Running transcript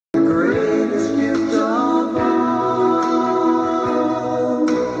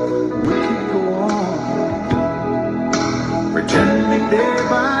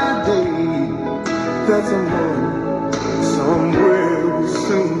someone somewhere will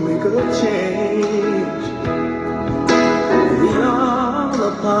soon make a change. We all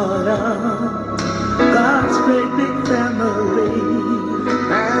a part of God's great big family,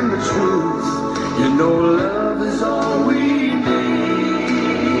 and the truth, you know, love is all we need.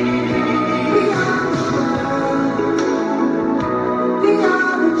 We are the world, we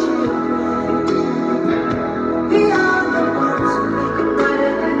are the children, we are the ones who make a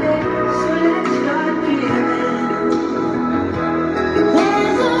brighter day, so let's start giving.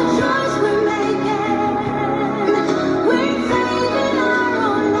 There's a choice we're making, we're saving our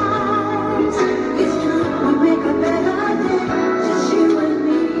own lives. It's true, we make a better day, just you and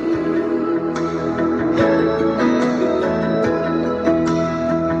me.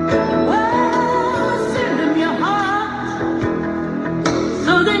 Well, send them your heart,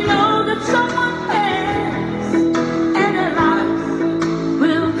 so they know that someone cares, and their lives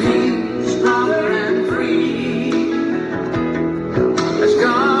will be stronger and free. As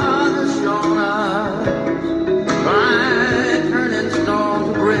God has shown us by turning stone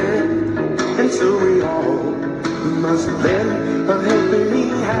to bread, and so we all must lend a helping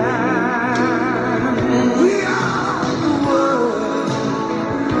hand. We are the world,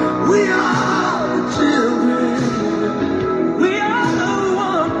 we are the children, we are the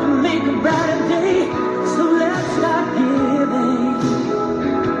ones to make a brighter day, so let's start giving.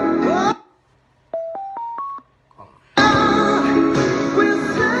 We're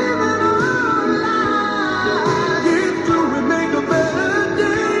saving our lives. It's true, we make a better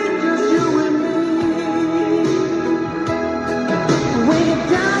day, just you and me. When you're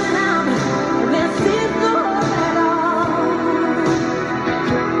down and out, and there seems no hope at all.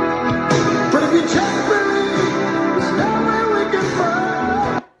 But if you just believe, there's nowhere we can fall.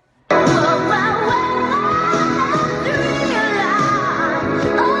 Oh, well, when I realize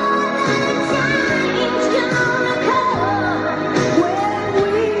all that change can only come when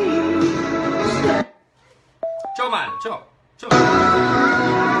we step. Ciao man, ciao. Ciao.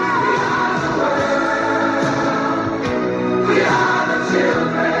 We are the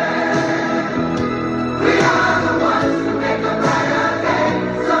children, we are the ones who make a brighter day,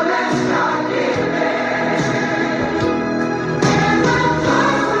 so let's start giving. There's no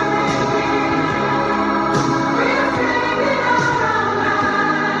choice we're making, we're saving our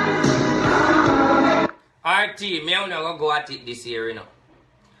own lives. RT, me wanna go at it this year, you know.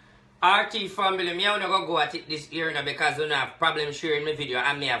 RT family, me wanna go at it this year, you know, because I have problem sharing my video,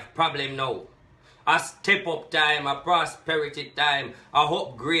 and me have problem now. A step up time, a prosperity time, a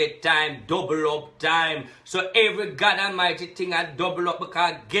upgrade time, double up time. So every God Almighty thing I double up,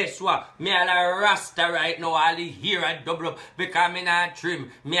 because guess what? Me all a rasta right now, all the hair I double up because me not trim.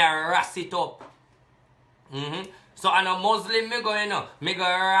 Me a rast it up. So I'm a Muslim, me go, you know, me go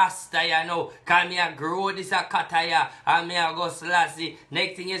rasta, you know, cause me a grow this a kataya, and me a go Selassie.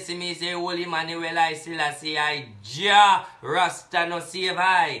 Next thing you see me say, Holy Manuel I Selassie, I Jah, rasta no save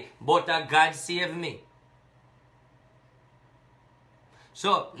I, but a God save me.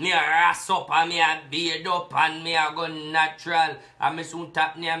 So, me a ras up, and me a beard up, and me a go natural, and me soon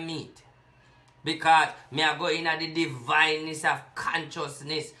tap near meat. Because me a go in the divineness of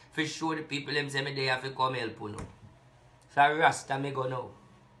consciousness, for show the people them say me they have to come help you know. So Rasta me go now.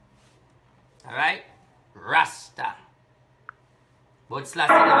 Alright? Rasta. But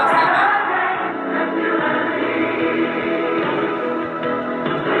Selassie never say that.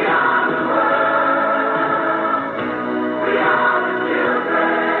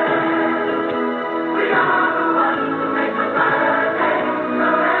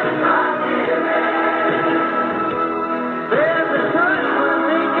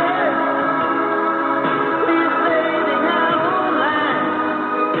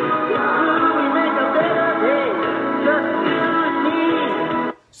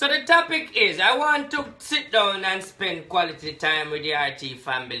 So the topic is, I want to sit down and spend quality time with the RT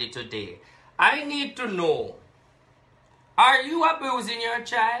family today. I need to know, are you abusing your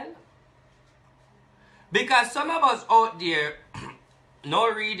child? Because some of us out there,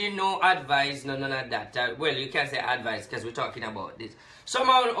 no reading, no advice, none of that. Well, you can't say advice because we're talking about this. Some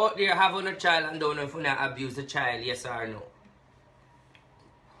of us out there have a child and don't know if you abuse the child, yes or no.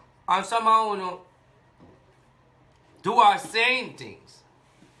 And some of you do are saying things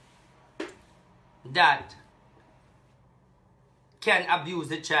that can abuse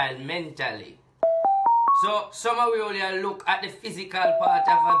the child mentally. So some of we only look at the physical part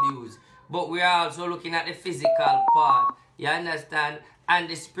of abuse, but we are also looking at the physical part, you understand, and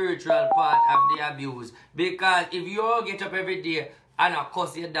the spiritual part of the abuse. Because if you all get up every day and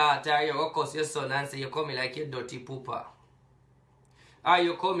curse your daughter, you curse your son and say you coming like a dirty pooper, or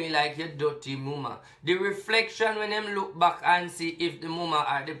you come in like your dirty mama. The reflection when them look back and see if the mama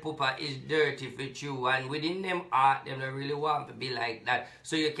or the papa is dirty for you, and within them heart, them don't really want to be like that.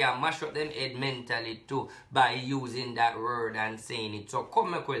 So you can mash up them head mentally too by using that word and saying it. So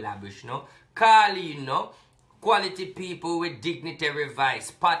come make we lavish, no? Call in, no? Quality people with dignitary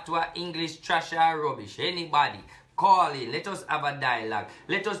vice, patwa, English, trash or rubbish. Anybody, call in. Let us have a dialogue.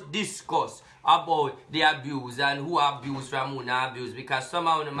 Let us discuss about the abuse and who abuse from who not abuse, because some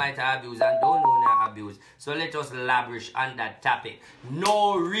of them might abuse and don't know not abuse. So let us lavish on that topic.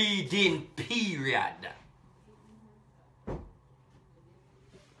 No reading, period.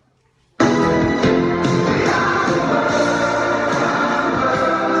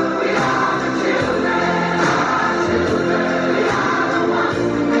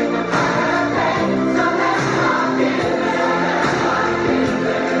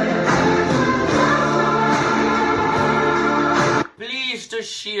 To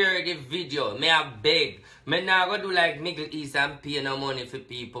share the video, may I beg. Me not go do like Middle East and pay no money for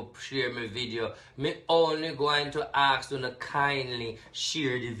people share my video. Me only going to ask you to kindly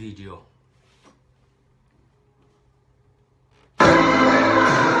share the video.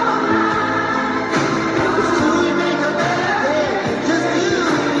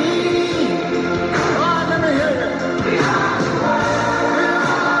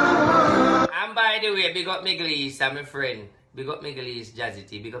 And by the way, big up Middle East and my friend. Big up Middle East Jazzy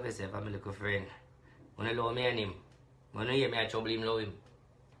T. Big up yourself, I'm a little friend. Wanna love me and him. Wanna hear me I trouble him, love him.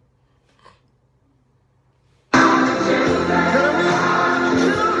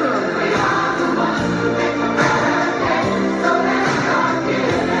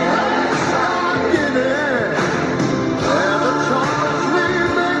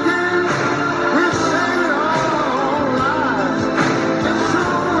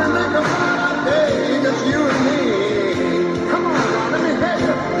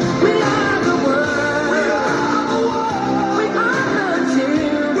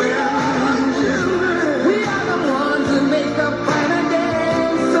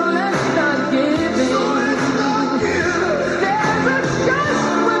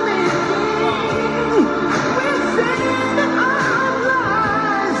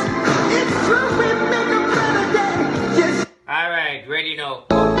 Ready now.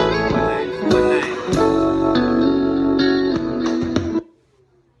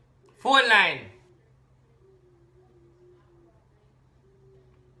 Phone line.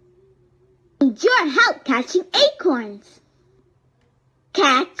 Need your help catching acorns.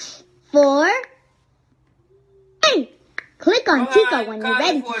 Catch 4. Hey, click on Chico when you're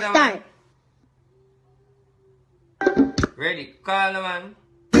ready to start. Ready? Call the man.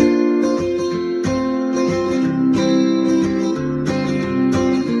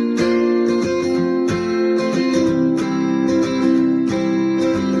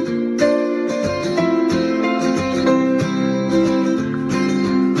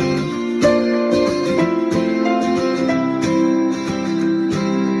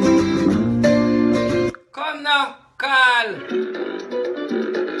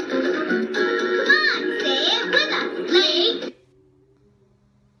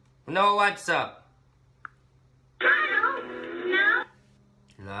 No, what's up? Hello? No?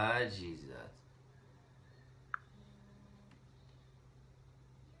 Lord Jesus.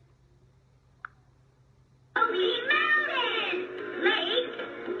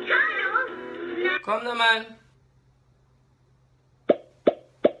 Come on, man.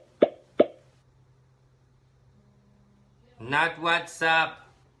 Not WhatsApp.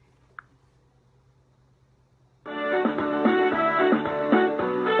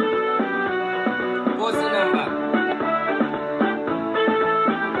 Post the number.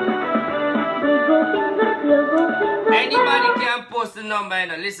 Anybody can post the number, you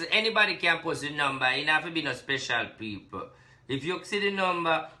know. Listen, anybody can post the number. You don't have to be no special people. If you see the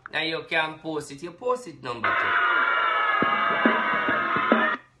number and you can post it, you post it number too.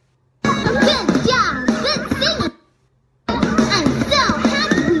 Good job, good singing. I'm so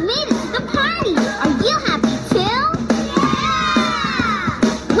happy we made it to the party. Are you happy too? Yeah!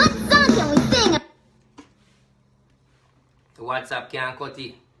 What song can we sing? The WhatsApp can't cut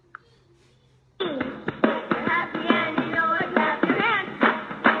it.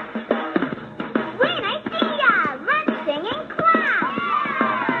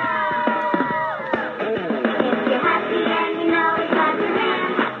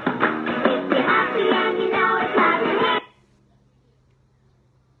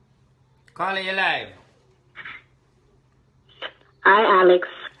 Calling you live. Hi, Alex.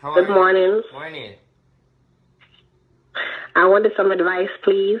 Good morning. Morning. I wanted some advice,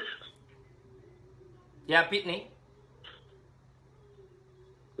 please. Yeah, Pitney.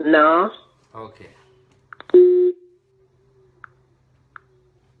 No. Okay.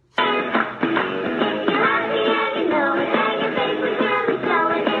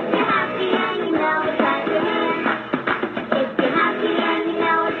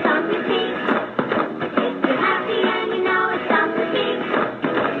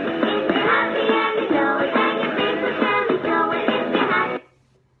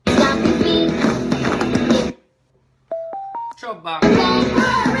 Chop back.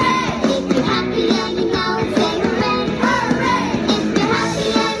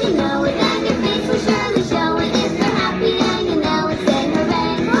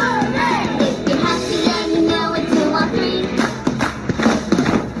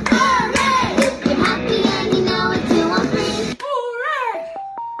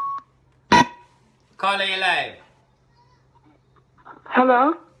 Caller, you live.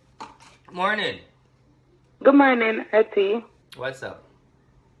 Hello. Morning. Good morning, Etty. What's up?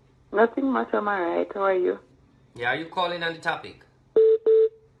 Nothing much. I'm alright. How are you? Yeah, are you calling on the topic?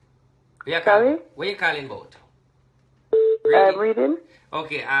 Sorry? Where you calling about? Reading?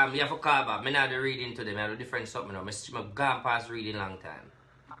 Okay, you have to call back. I not do reading today. I have a different something now. I'm gone past reading long time.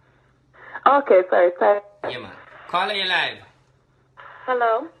 Okay, sorry. Yeah, man. Caller, you live.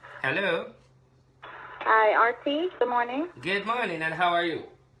 Hello. Hello. Hi, RT. Good morning. Good morning, and how are you?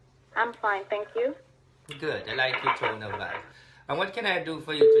 I'm fine, thank you. Good. I like your tone of voice. And what can I do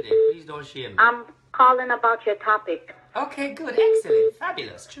for you today? Please don't shame me. I'm calling about your topic. Okay, good. Excellent.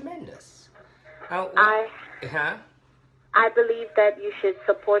 Fabulous. Tremendous. I believe that you should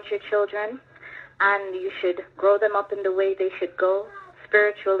support your children and you should grow them up in the way they should go,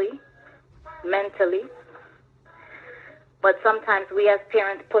 spiritually, mentally. But sometimes we as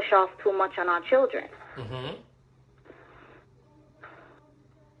parents push off too much on our children. Mm-hmm.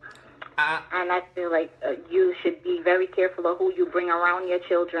 And I feel like you should be very careful of who you bring around your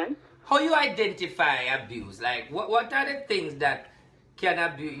children. How you identify abuse? Like, what are the things that can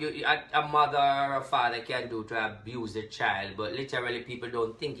a mother or a father can do to abuse a child, but literally people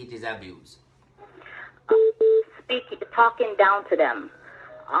don't think it is abuse? Talking down to them,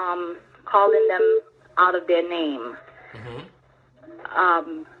 calling them out of their name,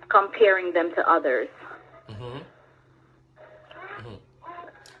 comparing them to others.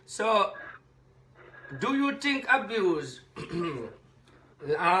 So, do you think abuse,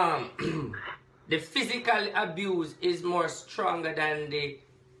 the physical abuse is more stronger than the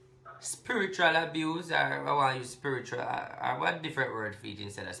spiritual abuse? Or I want to use spiritual, or what different word for it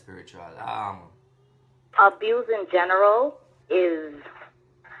instead of spiritual? Abuse in general is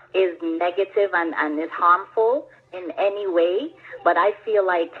negative and is harmful in any way, but I feel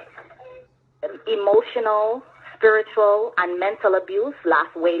like emotional, spiritual, and mental abuse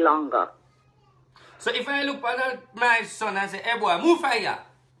lasts way longer. So if I look at my son and say, hey boy, move from here,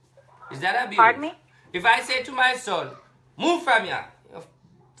 is that abuse? Pardon me? If I say to my son, move from here, you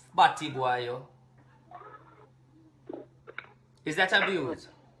batty boy, yo. Is that abuse?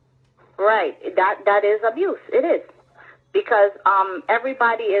 Right. That is abuse. It is. Because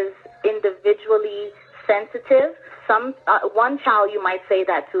everybody is individually sensitive. One child you might say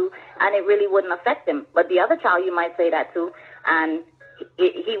that to, and it really wouldn't affect him. But the other child you might say that to, and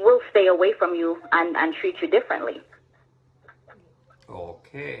he will stay away from you and treat you differently.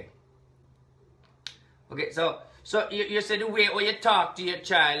 Okay. Okay, so you say the way when you talk to your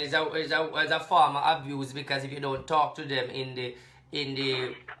child is a form of abuse, because if you don't talk to them in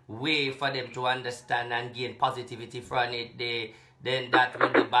the way for them to understand and gain positivity from it, then that will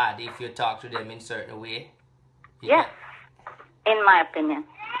be bad if you talk to them in certain way. Yes, in my opinion.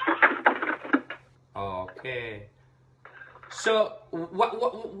 Okay. So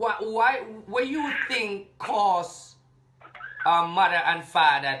what you think cause mother and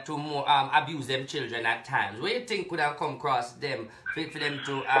father to more abuse them children at times? What you think could have come across them for them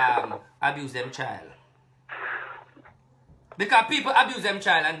to abuse them child? Because people abuse them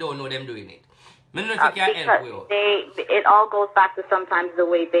child and don't know them doing it. I don't know if you can help with you. It all goes back to sometimes the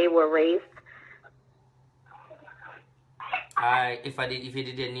way they were raised. If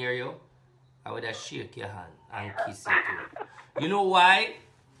it didn't near you, I would have shake your hand and kiss you too. You know why?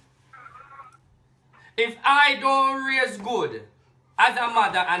 If I don't raise good as a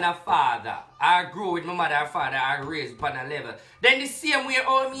mother and a father, I grow with my mother and father, I raise upon a level, then the same way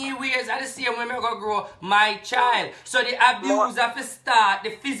all me raise are the same way I'm going to grow my child. So the abuse have to start,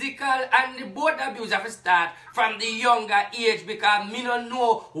 the physical and the both abuse have to start from the younger age, because me don't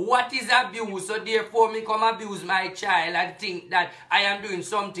know what is abuse, so therefore me come abuse my child and think that I am doing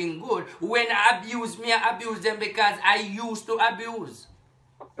something good. When I abuse me, I abuse them because I used to abuse.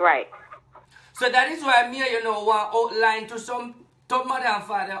 Right. So that is why me, want outline to some to mother and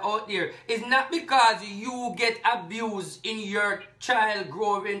father out there, it's not because you get abused in your child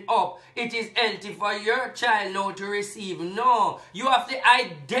growing up, it is healthy for your child now to receive. No, you have to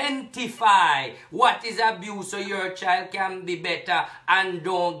identify what is abuse so your child can be better and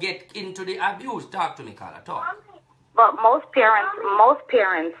don't get into the abuse. Talk to me, Carla, talk. But most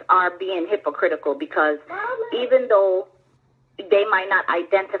parents are being hypocritical because even though they might not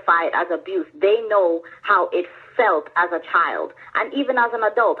identify it as abuse, they know how it felt as a child and even as an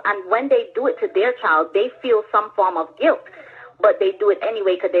adult. And when they do it to their child, they feel some form of guilt, but they do it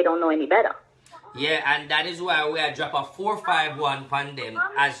anyway because they don't know any better. Yeah, and that is why we are drop a 451 on them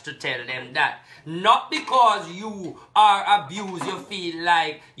as to tell them that. Not because you are abused, you feel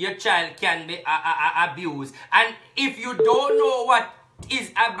like your child can be abused. And if you don't know what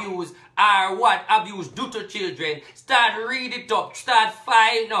is abuse or what abuse do to children, start read it up, start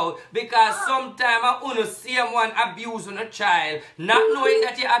find out, because sometimes I want to see someone abusing a child, not knowing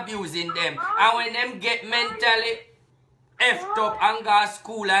that you're abusing them, and when them get mentally effed up and go to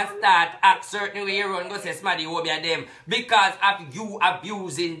school and start act certain way, you run go say somebody will be at them because of you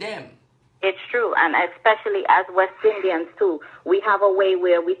abusing them. It's true, and especially as West Indians too, we have a way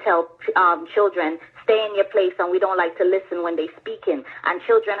where we tell children, stay in your place, and we don't like to listen when they speaking. And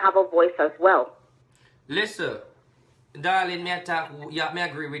children have a voice as well. Listen, darling, me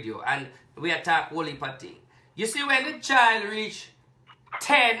agree with you, and we attack holy party. You see, when the child reach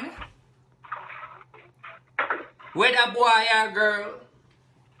 10, whether boy or girl,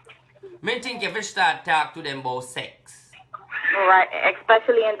 me think if you start talk to them about sex. Right,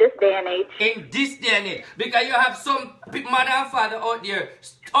 especially in this day and age. In this day and age. Because you have some mother and father out there,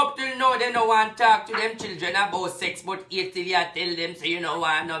 up till now they don't want to talk to them children about sex, but yet till you tell them, say you don't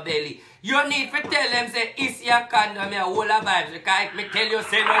want no belly. You need to tell them, say, is your condom your whole of vibes. Because if me tell you,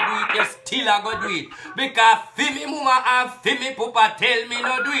 say no do it, you still a go do it. Because Fimi mama and Fimi papa tell me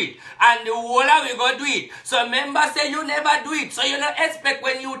no do it. And the whole of we go do it. So remember, say you never do it. So you don't expect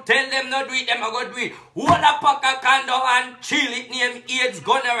when you tell them no do it, them a go do it. Whole a pack of condom and chill it, name AIDS,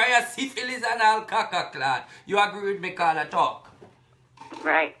 gonorrhea, syphilis and all caca-clad. You agree with me, Carla? Talk.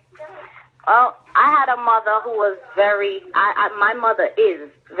 Right. Well, I had a mother who was my mother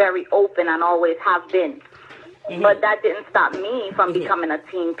is very open and always have been. Mm-hmm. But that didn't stop me from becoming a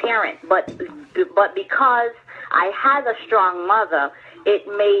teen parent. But because I had a strong mother, it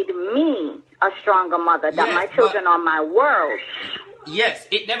made me a stronger mother, that my children are my world. Yes,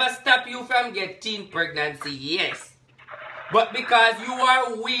 it never stopped you from getting teen pregnancy, yes. But because you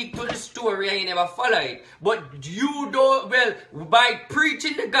are weak to the story and you never follow it. But you don't, well, by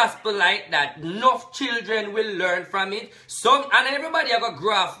preaching the gospel like that, enough children will learn from it. Some, and everybody have a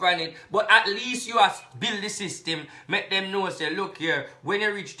graph from it, but at least you have build the system, make them know, say, look here, when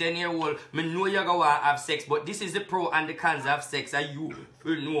you reach 10 years old, I know you're going to have sex, but this is the pro and the cons of sex, and you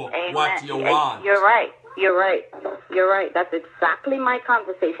will know what you want. You're right. You're right. You're right. That's exactly my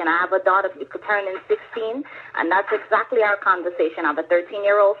conversation. I have a daughter turning 16, and that's exactly our conversation. I have a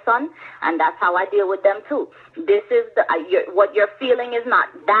 13-year-old son, and that's how I deal with them too. This is what you're feeling is not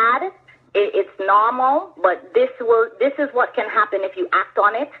bad. It's normal, but this is what can happen if you act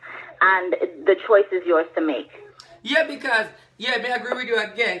on it, and the choice is yours to make. Yeah, because I agree with you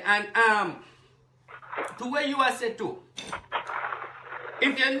again, and to where you are said too.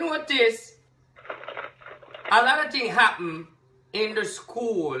 If you notice, a lot of things happen in the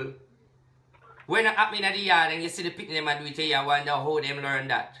school when it happen in the yard and you see the picking them and do it, you wonder how them learn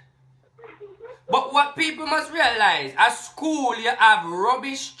that. But what people must realize, at school you have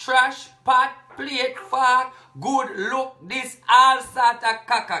rubbish, trash, pot, plate, fork, good look, this, all sort of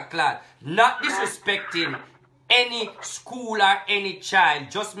caca-clad. Not disrespecting any school or any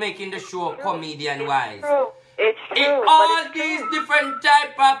child, just making the show comedian-wise. It's true. If all these different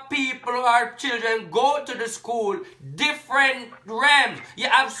type of people or children go to the school, different realms. You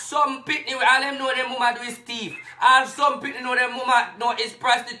have some people, all them know their mama do is thief. All some people know their mama know is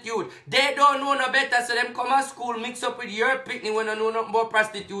prostitute. They don't know no better, so them come to school, mix up with your people when they know nothing about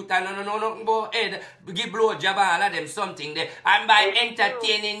prostitute and don't know nothing about head, give blow job and all of them something there. And by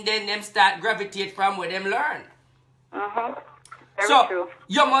entertaining them, them start gravitate from where them learn. So, true.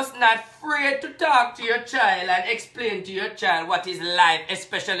 You must not afraid to talk to your child and explain to your child what is life,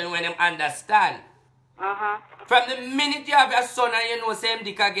 especially when them understand. From the minute you have your son and you know same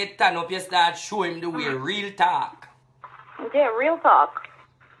dick get turned up, you start show him the way, real talk. Yeah, real talk.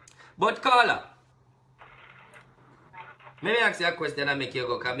 But Carla, maybe ask you a question and make you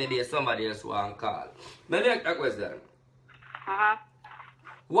go, because maybe somebody else want to call. Maybe ask a question.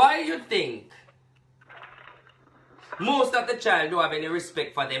 Why you think most of the child don't have any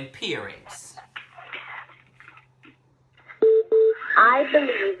respect for them parents? I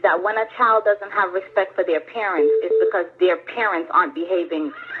believe that when a child doesn't have respect for their parents, it's because their parents aren't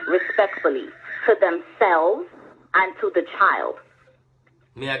behaving respectfully to themselves and to the child.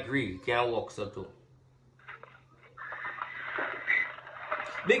 Me agree. Can't walk so too.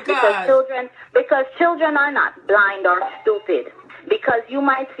 Because children are not blind or stupid. Because you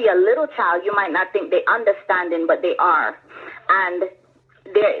might see a little child, you might not think they understanding, but they are. And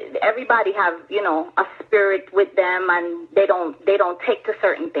everybody have, you know, a spirit with them, and they don't take to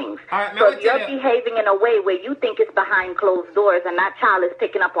certain things. Right, so if you're behaving in a way where you think it's behind closed doors and that child is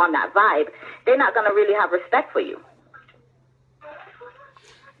picking up on that vibe, they're not going to really have respect for you.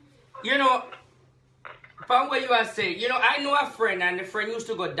 You know, from what you are saying, you know, I know a friend, and the friend used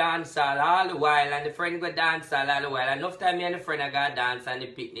to go dance all the while, and the friend go dance all the while. Enough time me and the friend I got dance, and the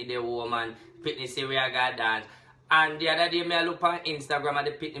picnic the woman, picnic say we I got dance. And the other day, me I look on Instagram and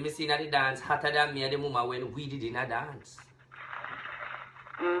the picnic, me seen at the dance hotter than me and the mama when we did in a dance.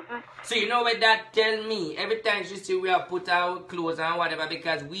 So you know what that tell me? Every time she see we have put our clothes and whatever,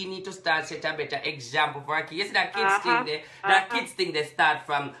 because we need to start set a better example for our kids. You see that kids thing there? That kids thing they start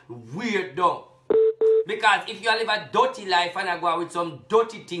from weird down. Because if you live a dirty life and I go out with some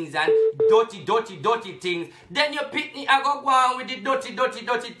dirty things and dirty things, then your picnic I go on with the dirty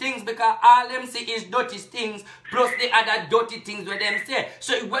things, because all them say is dirty things plus the other dirty things where them say.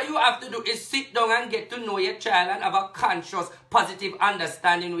 So what you have to do is sit down and get to know your child and have a conscious, positive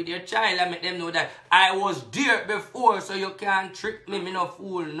understanding with your child and make them know that I was there before, so you can't trick me, me no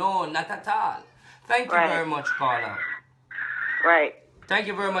fool. No, not at all. Thank you very much, Carla. Right. Thank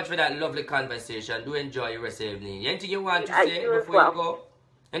you very much for that lovely conversation. Do enjoy your rest of the evening. Anything you want to say before you go?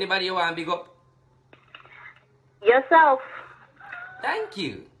 Anybody you want to big up? Yourself. Thank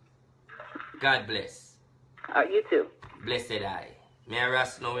you. God bless. You too. Blessed I. Me a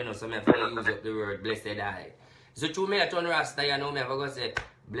Rasta now, you know, so me have to use up the word blessed I. So to me, I turn Rasta, you know, me have to go say,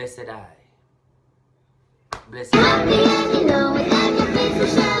 blessed I. Blessed I. Happy and you know it, and your face will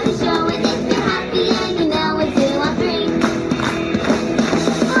surely show it. If you're happy and you know it, 2 or 3.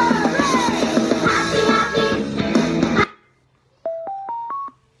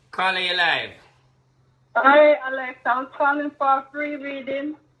 Calling you live. Hi, Alex. I'm calling for a free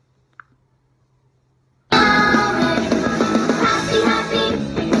reading. Happy.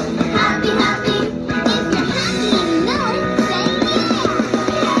 If you're happy and you know it, say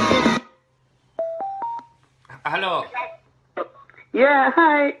yeah. Hello. Yeah,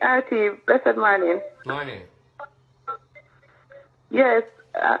 hi, RT. Blessed morning. Morning. Yes.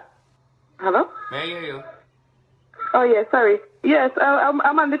 Hello? May I hear you? Oh, yeah, sorry. Yes, I'm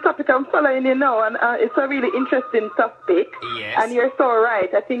on the topic. I'm following you now, and it's a really interesting topic. Yes. And you're so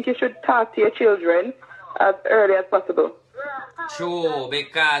right. I think you should talk to your children as early as possible. True,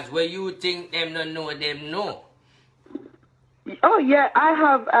 because when you think them don't know, them know. Oh, yeah, I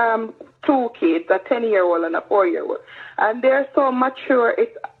have 2 kids, a 10-year-old and a 4-year-old. And they're so mature,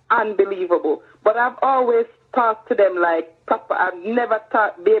 it's unbelievable. But I've always talked to them like proper. I've never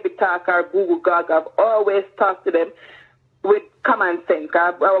taught baby talk or Google Gog. I've always talked to them with common sense. I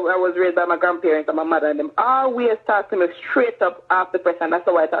was raised by my grandparents and my mother, and them always talk to me straight up off the press, and that's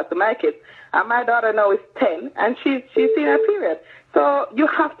how I talk to my kids. And my daughter now is 10, and she's seen her period. So you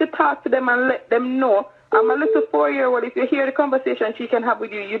have to talk to them and let them know. I'm a little 4-year-old. If you hear the conversation she can have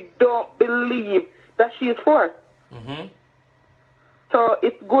with you, you don't believe that she is 4. So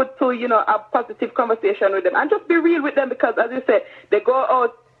it's good to, you know, have positive conversation with them and just be real with them, because, as you said, they go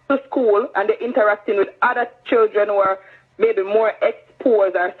out to school and they're interacting with other children who are maybe more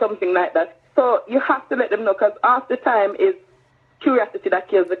exposed or something like that. So you have to let them know, because half the time is curiosity that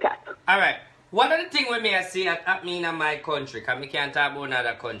kills the cat. All right. One of the things when me I see at me in my country, because I can't talk about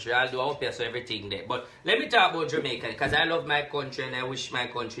another country, I'll do out here so everything there. But let me talk about Jamaica, because I love my country and I wish my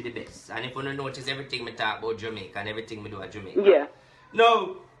country the best. And if you don't notice, everything me talk about Jamaica and everything me do at Jamaica. Yeah.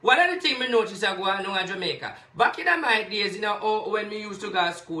 Now, one of the things me notice I go on at Jamaica, back in my days, you know, when me used to go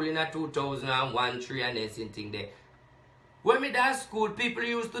to school in 2001, 3 and anything there. When me at school, people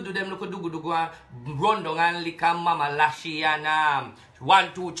used to do them look do and run down and lick and mama lashy and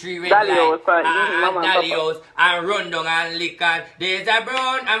 1, 2, 3 red light and Dalios and run down and lick and there's a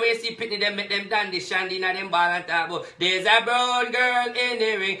brown, and we see pitney them make them dandy shandy in them ball and talk about there's a brown girl in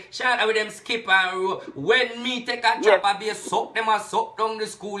the ring, shout out with them skip and roll. When me take a chop I be a suck them a suck down the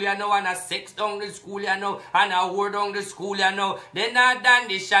school, you know, and a sex down the school, you know, and a whore down the school, you know. They not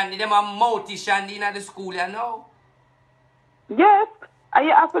dandy shandy, them a multi shandy in the school, you know. Yes. And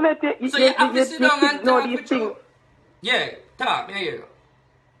you have to let so you have to sit down and know talk these with things. you. Yeah, talk, me hear you.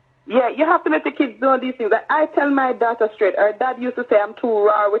 Yeah, you have to let the kids know these things. Like, I tell my daughter straight. Her dad used to say I'm too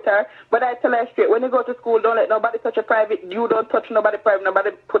raw with her, but I tell her straight, when you go to school, don't let nobody touch a private. You don't touch nobody private.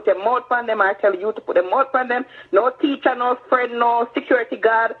 Nobody put their mouth on them. I tell you to put their mouth on them. No teacher, no friend, no security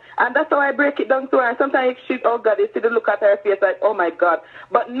guard. And that's how I break it down to her. And sometimes she's, oh God, you see the look at her face like, oh my God.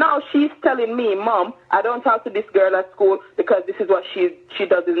 But now she's telling me, Mom, I don't talk to this girl at school because this is what she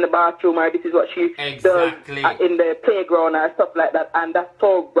does in the bathroom, or this is what she does in the playground or stuff like that. And that's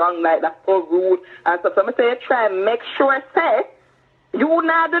so wrong. Like that's so rude and stuff. So I'm say try and make sure say you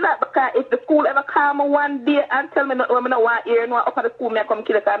not do that, because if the school ever call me one day and tell me nothing, I don't want to hear no up at the school, me come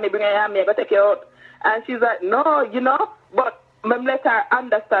kill her, me bring her and me go take you out. And she's like, no, you know, but I let her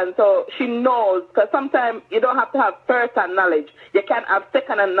understand so she knows, because sometimes you don't have to have first-hand knowledge. You can have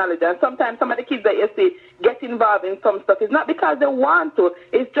second-hand knowledge. And sometimes some of the kids that you see get involved in some stuff, it's not because they want to,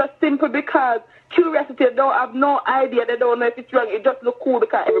 it's just simply because curiosity, they don't have no idea, they don't know if it's wrong, it just look cool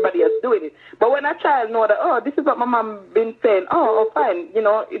because everybody else doing it. But when a child know that, oh, this is what my mom been saying, oh fine, you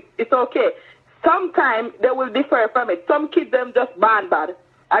know, it's okay. Sometimes they will differ from it. Some kids, them just born bad.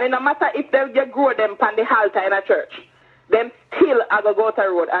 And it no matter if they just grow them on the halter in a church, them still are going to go to the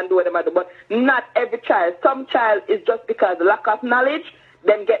road and do what they do. But not every child. Some child is just because lack of knowledge,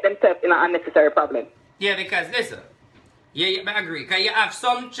 then get themselves in an unnecessary problem. Yeah, because listen, yeah, I agree. Because you have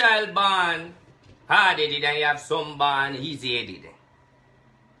some child born hard-headed and you have some born easy-headed.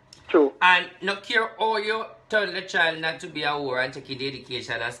 True. And no care how you tell the child not to be a whore and take the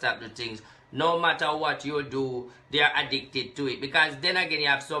education and stop the things, no matter what you do, they are addicted to it. Because then again, you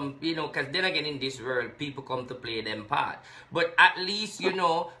have some, you know, because then again in this world, people come to play them part. But at least, you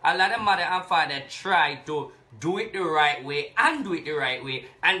know, a lot of mother and father try to do it the right way and do it the right way.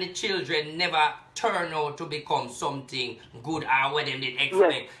 And the children never turn out to become something good or what they did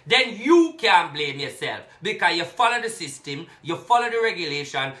expect. Yes. Then you can't blame yourself. Because you follow the system, you follow the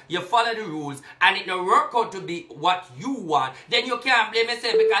regulation, you follow the rules, and it don't work out to be what you want. Then you can't blame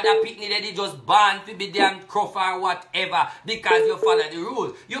yourself because that picnic that they just born to be damn crow or whatever because you follow the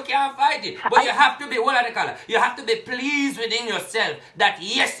rules. You can't fight it. But you have to be, what are the color? You have to be pleased within yourself that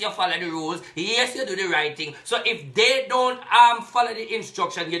yes, you follow the rules, yes, you do the right thing. So if they don't follow the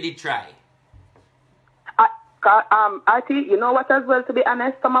instruction, you did try. Artie, you know what as well, to be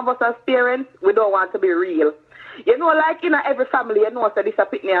honest, some of us as parents, we don't want to be real. You know, like in every family, you know, so this a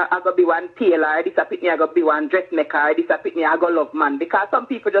pitney I go be one tailor, this a pitney I go be one dressmaker, this a pitney I go love man, because some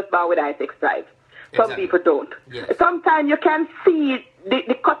people just born with a sex drive. Some Exactly. people don't. Yes. Sometimes you can see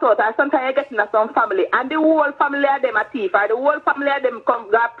the cutout, or sometimes you get in some family, and the whole family of them a thief, or the whole family of them come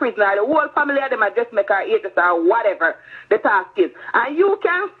got prisoner, or the whole family of them a dressmaker, agent, or whatever the task is. And you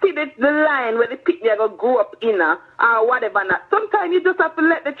can see the line where the picnic go grow up in, or whatever not. Sometimes you just have to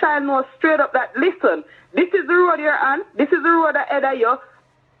let the child know straight up that, listen, this is the road you're on, this is the road ahead of you.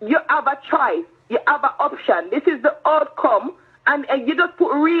 You have a choice, you have an option, this is the outcome. And you just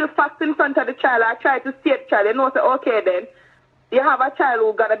put real facts in front of the child. I try to see the child. You know, say, okay, then, you have a child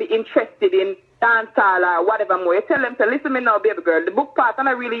who's going to be interested in dancehall or whatever more. You tell them, say, listen me now, baby girl, the book part is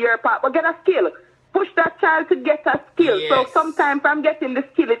not really your part, but get a skill. Push that child to get a skill. Yes. So sometimes from getting the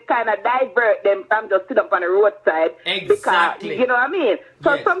skill, it kind of divert them from just sit up on the roadside. Exactly. Because, you know what I mean?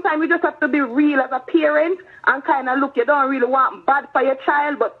 So Yes. sometimes you just have to be real as a parent and kind of look, you don't really want bad for your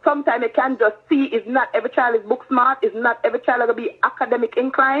child, but sometimes you can just see it's not every child is book smart, it's not every child will be academic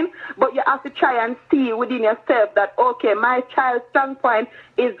inclined, but you have to try and see within yourself that, okay, my child's strong point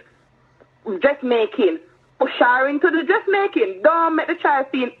is dressmaking. Push her into the dressmaking. Don't make the child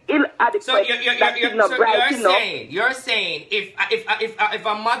feel ill-adequate. So you're saying if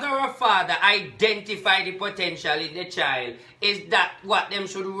a mother or father identify the potential in the child, is that what them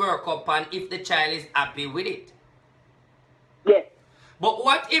should work upon if the child is happy with it? Yes. But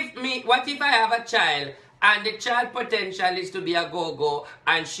what if I have a child and the child potential is to be a go-go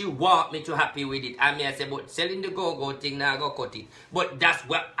and she want me to happy with it? I may say, but selling the go-go thing now go cut it. But that's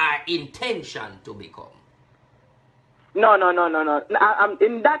what our intention to become. No.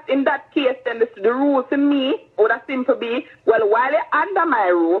 In that case, then the rule to me would have simply be, well, while you're under my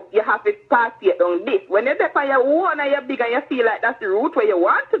roof, you have to pass it on this. When you're there on your own and you're big and you feel like that's the route where you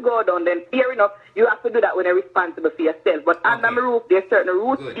want to go down, then fair enough, you have to do that when you're responsible for yourself. But under my roof, there's certain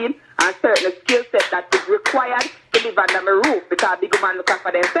routine and certain skill set that is required to live under my roof, because big women look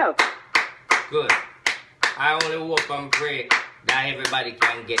after themselves. Good. I only hope and pray that everybody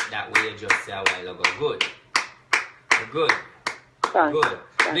can get that way you just said a while ago. Good. Good. Good.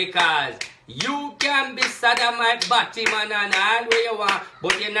 Because you can be sodomite, Batman and all where you want,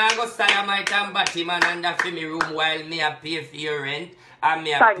 but you're not go sodomite and Batman under for me room while me a pay for your rent and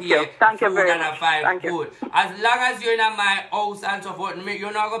me Thank pay you. Thank you food very and a much. five Thank you. food. As long as you're in my house and so forth,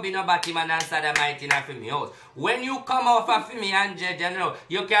 you're not going to be no Batman and Sodomite in a me house. When you come off of me and judge, you know,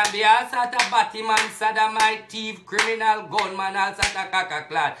 you can be all sort of Batman, Sodomite, thief, criminal, gunman, all sort of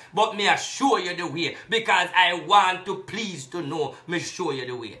caca-clad. But me I show you the way because I want to please to know. Me show you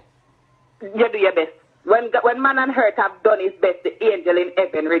the way. You do your best. When man and earth have done his best, the angel in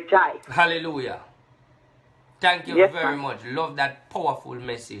heaven rejoice. Hallelujah. Thank you Yes, very ma'am. much. Love that powerful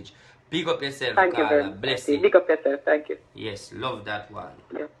message. Big up yourself, Thank you very Carla. much. Bless you. Big up yourself. Thank you. Yes, love that one.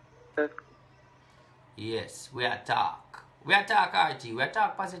 Yeah. Yes, we are talk. We are talk, RT. We are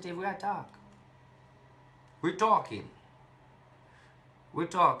talk positive. We are talk. We're talking. We're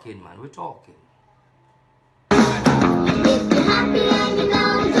talking, man. We're talking. If you're happy and you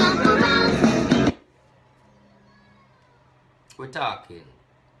know it, jump around. We're talking.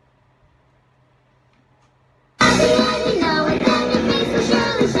 Happy and you know it, then your face will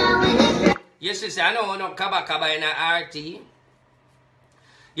surely show it. Yes, sister, I know no kaba in a RT.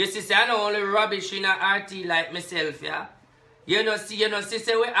 Yes, sister, I know only rubbish in a RT like myself, yeah. You know,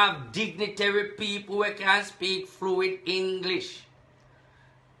 sister, we have dignitary people who can speak fluid English.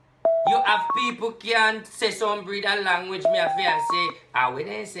 You have people can say some breed of language, me have to say, what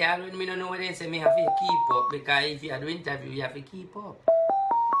they say, I don't know what they say, me have to keep up, because if you do interview, you have to keep up.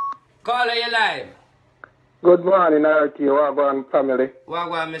 Caller, you live. Good morning, RT. Wagwan family.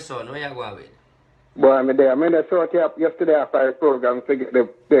 Wagwan, my son, where you going with? Boy, I'm there. I'm in the short up yesterday after the program to get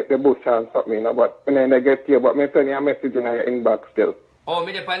the bush and something, you know, but when I get here, but me send you a message in your inbox still. Oh,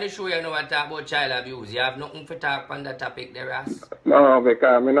 me depend on the show you know what talk about child abuse. You have nothing to talk on that topic there, Ross? No, because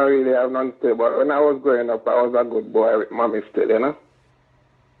I don't really have none still, but when I was growing up, I was a good boy with mommy still, you know?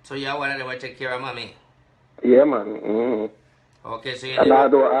 So you're one of them who take care of mommy? Yeah, man. Mm-hmm. Okay, so you And know...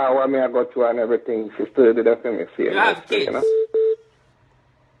 although I me I go through and everything, she still did that for me. You have kids? You know?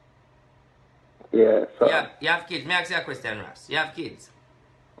 Yeah, so... You have kids. May I ask you a question, Ross? You have kids?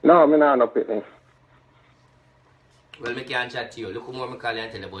 No, me not no fitness. Well, me can't chat to you. Look how more me call you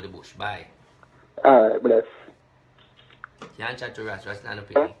and tell you about the bush. Bye. Alright, bless. Can't chat to Ross. Ross not no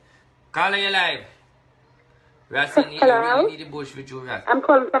picking. Caller, you live. Ross, you Hello? really need the bush with you, Ross. I'm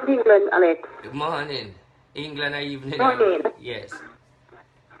calling from England, Alex. Good morning. England or evening? Morning. Yes.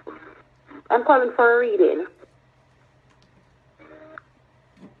 I'm calling for a reading.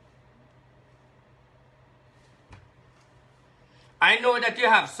 I know that you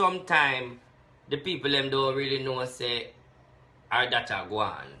have some time. The people them don't really know say our data go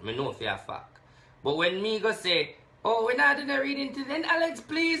on. Me know for a fact. But when me go say, oh, we're not doing a reading today, then Alex,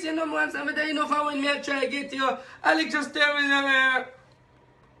 please, you know, man, somebody, you know, for when me I try to get you, Alex, just tell me.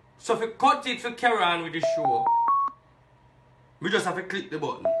 So if you cut it for carry on with the show, we just have to click the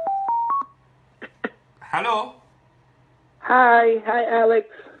button. Hello? Hi, Alex.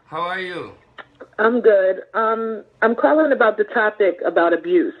 How are you? I'm good. I'm calling about the topic about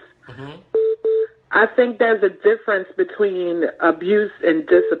abuse. Mm-hmm. I think there's a difference between abuse and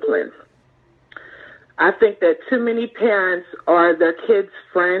discipline. I think that too many parents are their kids'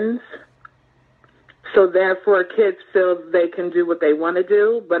 friends, so therefore kids feel they can do what they want to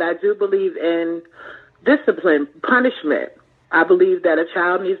do. But I do believe in discipline, punishment. I believe that a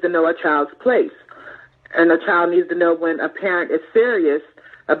child needs to know a child's place, and a child needs to know when a parent is serious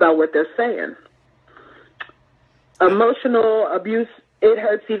about what they're saying. Emotional abuse, it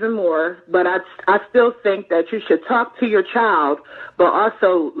hurts even more, but I still think that you should talk to your child, but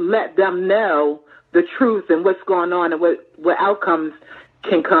also let them know the truth and what's going on and what outcomes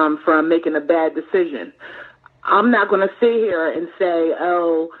can come from making a bad decision. I'm not going to sit here and say,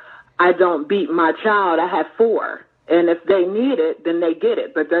 oh, I don't beat my child. I have 4. And if they need it, then they get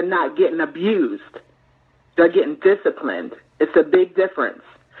it, but they're not getting abused. They're getting disciplined. It's a big difference.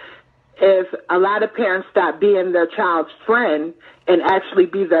 If a lot of parents stop being their child's friend and actually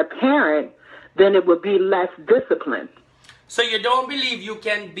be their parent, then it would be less discipline. So you don't believe you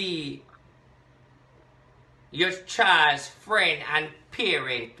can be your child's friend and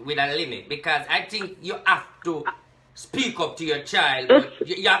parent with a limit? Because I think you have to speak up to your child. But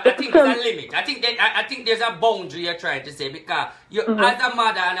I think there's a limit. I think there's a boundary you're trying to say, because you, as a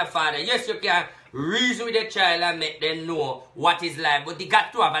mother and a father, yes, you can reason with the child and make them know what is life, but they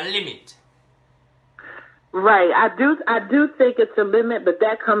got to have a limit. Right. I do think it's a limit, but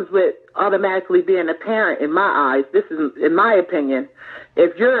that comes with automatically being a parent in my eyes. This is in my opinion.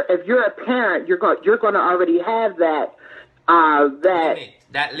 If you're a parent, you're going to already have that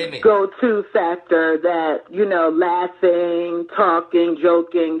limit. Go-to factor, that, you know, laughing, talking,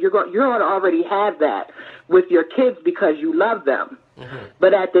 joking. You're going to already have that with your kids because you love them. Mm-hmm.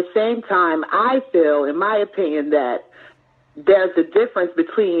 But at the same time, I feel, in my opinion, that there's a difference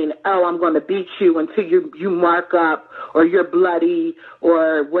between, oh, I'm going to beat you until you mark up or you're bloody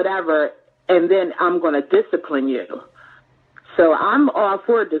or whatever, and then I'm going to discipline you. So I'm all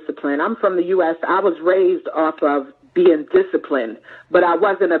for discipline. I'm from the U.S. I was raised off of being disciplined, but I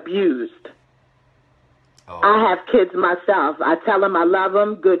wasn't abused. Oh. I have kids myself. I tell them I love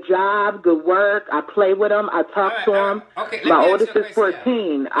them. Good job, good work. I play with them. I talk to them. Okay, my oldest is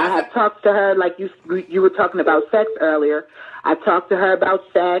 14. I have talked to her like you were talking about sex earlier. I talked to her about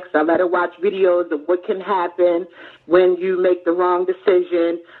sex. I let her watch videos of what can happen when you make the wrong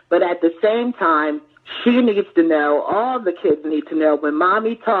decision. But at the same time, she needs to know, all the kids need to know, when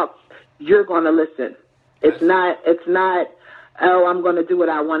mommy talks, you're going to listen. It's not, oh, I'm going to do what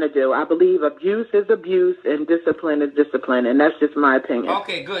I want to do. I believe abuse is abuse and discipline is discipline, and that's just my opinion.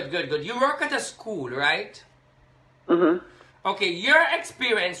 Okay, good. You work at a school, right? Mm-hmm. Okay, your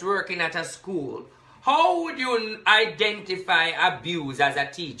experience working at a school, how would you identify abuse as a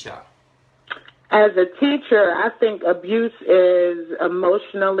teacher? As a teacher, I think abuse is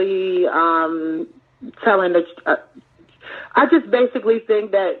emotionally telling the. I just basically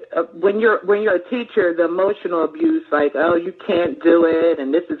think that when you're a teacher, the emotional abuse, like, oh, you can't do it,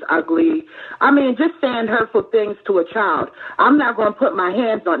 and this is ugly. I mean, just saying hurtful things to a child. I'm not going to put my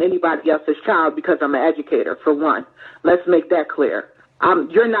hands on anybody else's child because I'm an educator, for one. Let's make that clear.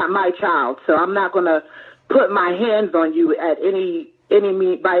 You're not my child, so I'm not going to put my hands on you at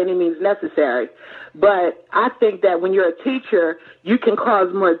by any means necessary. But I think that when you're a teacher, you can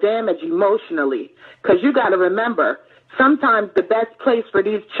cause more damage emotionally, because you got to remember, sometimes the best place for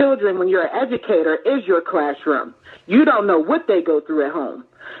these children when you're an educator is your classroom. You don't know what they go through at home.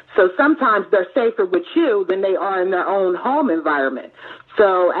 So sometimes they're safer with you than they are in their own home environment.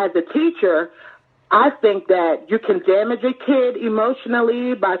 So as a teacher, I think that you can damage a kid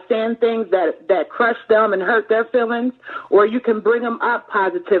emotionally by saying things that crush them and hurt their feelings, or you can bring them up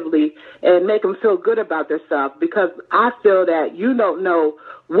positively and make them feel good about themselves, because I feel that you don't know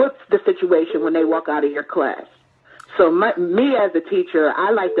what's the situation when they walk out of your class. So me as a teacher,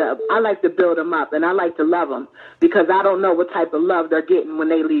 I like to build them up, and I like to love them, because I don't know what type of love they're getting when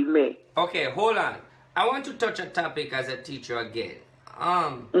they leave me. Okay, hold on. I want to touch a topic as a teacher again.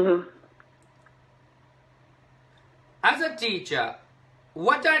 As a teacher,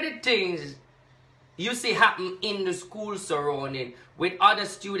 what are the things you see happen in the school surrounding with other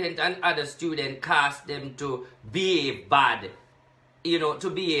students and other students cause them to behave bad? To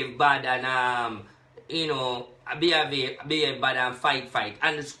behave bad and, behave bad and fight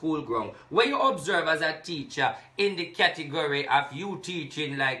on the school ground. What you observe as a teacher in the category of you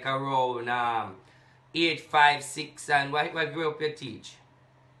teaching like around 8, 5, 6, and what group you teach?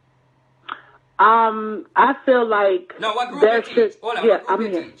 I feel like... No, what group you teach? Hold on,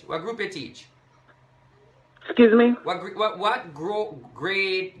 what group you teach? Excuse me? What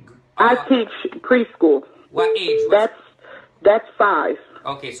grade? I teach preschool. What age? That's 5.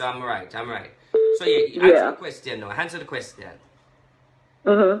 Okay, so I'm right. So answer the question now. Answer the question.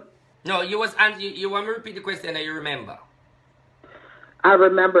 No, you want me to repeat the question that you remember? I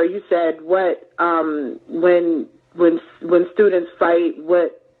remember you said what when students fight,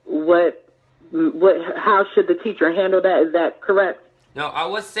 how should the teacher handle that? Is that correct? No, I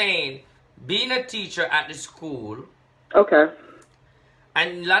was saying being a teacher at the school. Okay.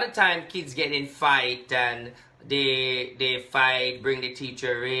 And a lot of time kids get in fight and they fight, bring the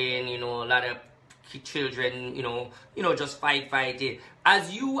teacher in, a lot of children, just fighting.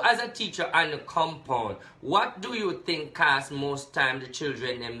 As you, as a teacher on the compound, what do you think cause most time the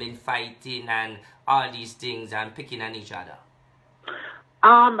children them been fighting and all these things and picking on each other?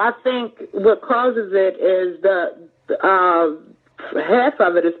 I think what causes it is half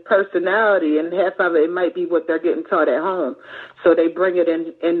of it is personality, and half of it might be what they're getting taught at home. So they bring it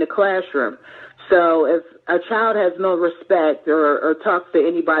in the classroom. So if a child has no respect or talks to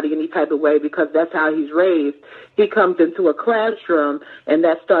anybody any type of way because that's how he's raised, he comes into a classroom and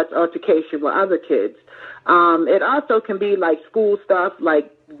that starts altercation with other kids. It also can be like school stuff,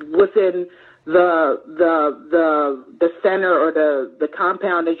 like within the center or the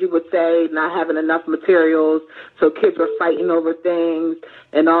compound, as you would say, not having enough materials, so kids are fighting over things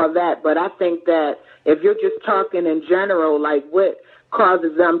and all that. But I think that if you're just talking in general, like what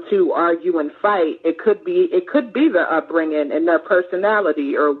causes them to argue and fight, it could be their upbringing and their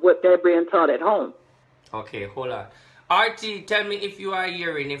personality or what they're being taught at home. Okay, hold on. RT, tell me if you are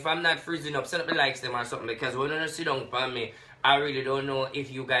hearing, if I'm not freezing up, set up the likes them or something, because when you sit down for me, I really don't know if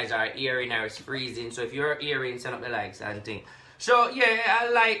you guys are hearing or it's freezing. So if you're hearing, set up the likes and thing. So yeah, I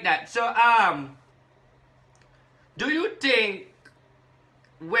like that. So do you think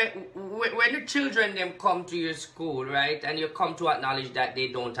when the children them come to your school, right, and you come to acknowledge that they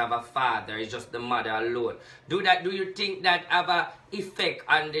don't have a father, it's just the mother alone. Do you think that have a effect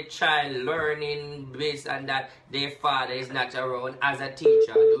on the child learning based on that their father is not around as a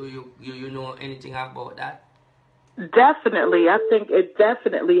teacher? Do you know anything about that? Definitely. I think it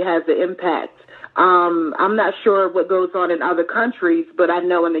definitely has an impact. I'm not sure what goes on in other countries, but I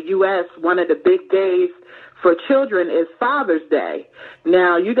know in the U.S., one of the big days for children is Father's Day.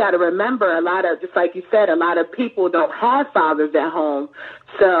 Now, you got to remember, just like you said, a lot of people don't have fathers at home.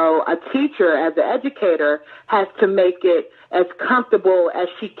 So a teacher, as an educator, has to make it as comfortable as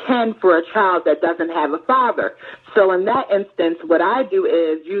she can for a child that doesn't have a father. So in that instance, what I do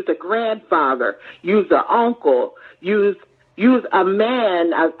is use a grandfather, use an uncle, use a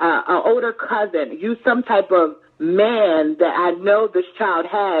man, an older cousin, use some type of man that I know this child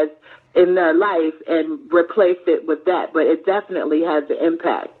has in their life and replace it with that. But it definitely has an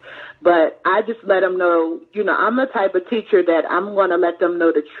impact. But I just let them know, I'm the type of teacher that I'm going to let them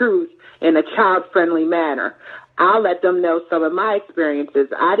know the truth in a child-friendly manner. I'll let them know some of my experiences.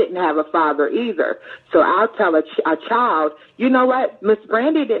 I didn't have a father either. So I'll tell a child, you know what, Miss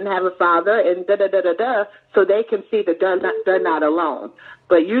Brandy didn't have a father, and da-da-da-da-da, so they can see that they're not alone.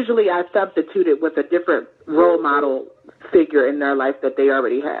 But usually I substitute it with a different role model figure in their life that they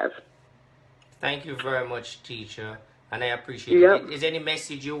already have. Thank you very much, teacher, and I appreciate it. Is there any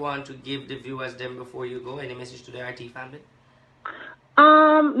message you want to give the viewers then before you go? Any message to the RT family?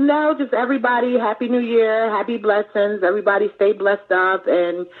 No, just everybody, Happy New Year, happy blessings. Everybody stay blessed up,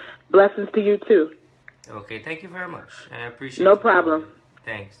 and blessings to you too. Okay, thank you very much. I appreciate it. No problem.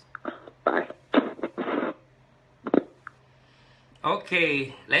 Thanks. Bye.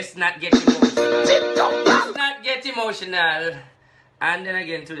 Okay, let's not get emotional. And then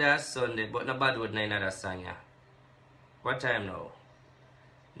again to that Sunday, but no bad word, no another song, yeah. What time now?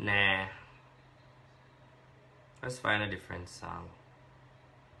 Nah. Let's find a different song.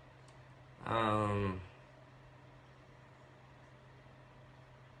 Now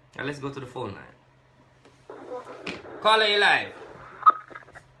let's go to the phone line. Caller, you live.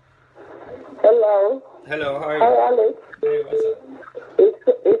 Hello. Hello, how are you? Hi, Alex. Hey, what's up?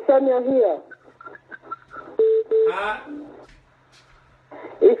 It's Sonia here. Huh?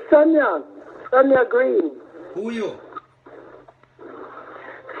 It's Sonia Green. Who you?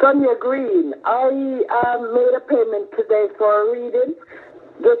 Sonia Green. I made a payment today for a reading.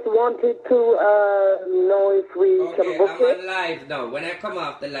 Just wanted to know if we can book it. I'm on live now. When I come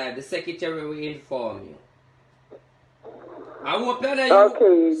off the live, the secretary will inform you. I hope that you,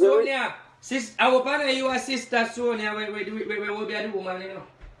 okay, Sonia. I hope that you are sister Sonia. We will be a woman, you know.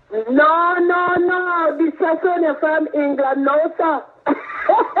 No. This is Sonia from England. No, sir.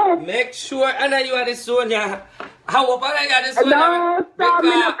 Make sure Anna you are the Sonia. How about I got the Sonia? No, sir, me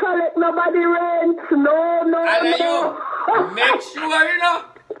not collect nobody rent. No. Anna, you make sure, you know.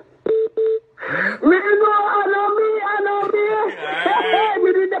 Me know, I know me. Hey, me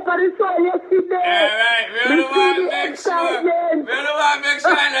did the party show yesterday. Alright, we don't want to make sure. We don't want to make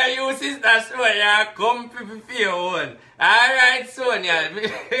sure that you sister Sonia come for your own. Alright, Sonia.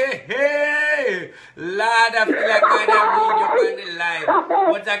 Hey, Lord, I feel like I read you on the live.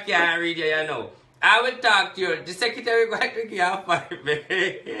 But I can't read you, you know. I will talk to you. The secretary going to give you 5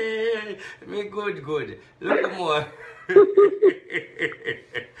 minutes. Me good. Look more.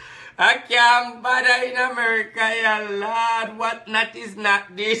 I can't bother in America, ya Lord. What not is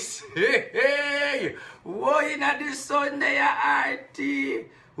not this. Hey, why not this Sunday, ya RT?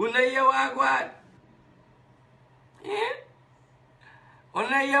 Who know you want what? Yeah? Who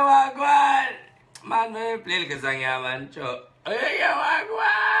know you want what? Man, me play like a song, ya man. Hey, you want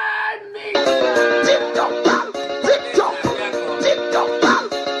what?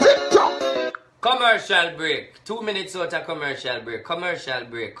 Commercial break. 2 minutes out of commercial break. Commercial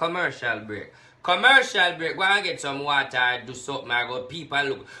break. Go and get some water, do something. I go peep and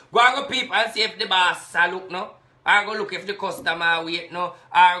look. Go and go peep and see if the boss look, no? I go look if the customer wait, no?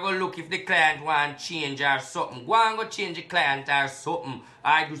 I go look if the client want change or something. Go and go change the client or something.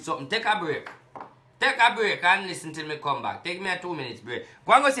 I do something. Take a break. Take a break and listen till me come back. Take me a 2 minutes break.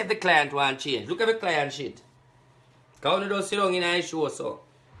 Go and go see if the client want change. Look at the client shit. Go and don't sit down in a show, so.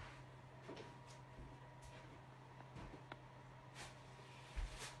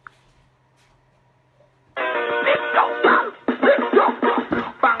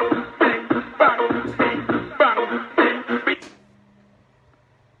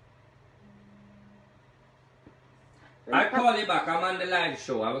 I'll call you back. I'm on the live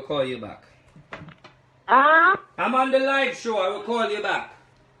show. I will call you back. I'm on the live show. I will call you back.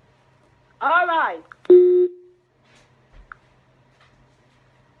 All right.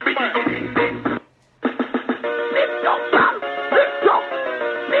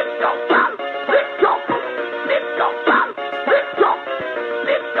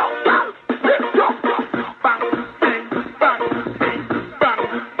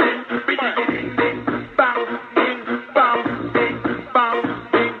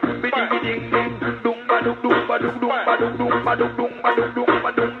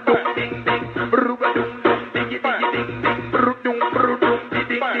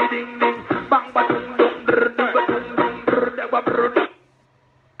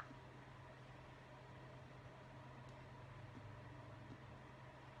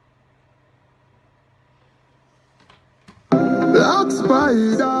 Black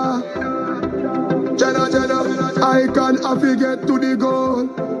spider, Jenna, I can have to get to the goal.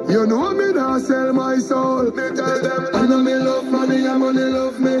 You know me not sell my soul. Me tell them, I know me love money, and money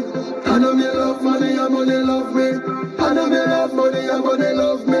love me. I know me love money, and money love me. I know me love money, and money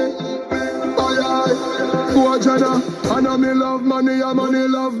love me. Oh yeah, poor Jenna, I know me love money, and money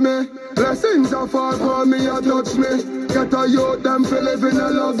love me. Blessings are far from me, and touch me. Get a youth, them for living a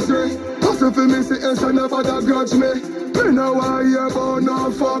luxury. Hustle for me, see and nobody grudge me. Me know why you born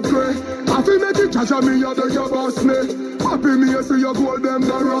no fuck me. I feel make it judge me, you do you boss me. Happy me, you see your gold, them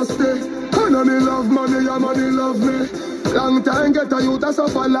go rusty. I know me love money, and money love me. Long time get a youth a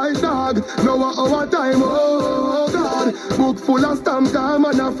suffer like dog. Now our time, oh God. Book full of stamp time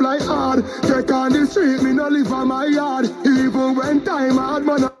and a fly hard. Take on the street, me no live on my yard. Even when time hard,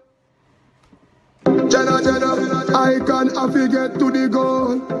 man. Jenna, I can have to get to the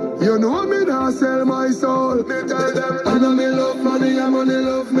goal. You know me not sell my soul. Me tell them, I know me love money, and money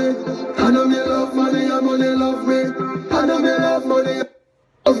love me. I know me love money, and money love me. I know me love money,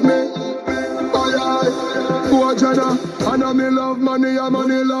 love me. Oh yeah, poor Jenna, I know me love money, and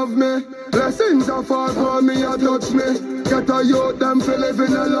money love me. Blessings are far from me, and touch me. Get a youth, them for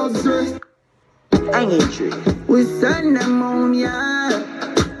living a luxury. We send them home, yeah.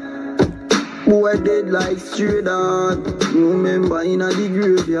 Boy dead like straight dog. You remember in a the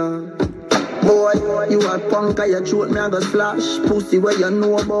graveyard. Boy, you a punk, you throat me and go slash. Pussy where you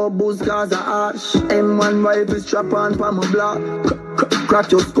know about booze cause of ash. M1 rifle strap on pa my block.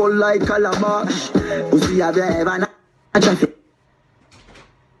 Crack your skull like calabash. Pussy have you ever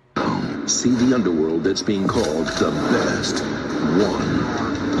See the underworld that's being called the best one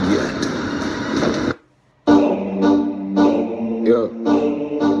yet. Yo.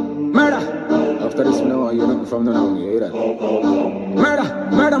 Murder! After this, now you're nothing from the now. You hear that?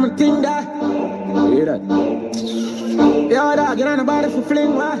 Murder, my thing that. You hear that? Yo, dog, get on the body for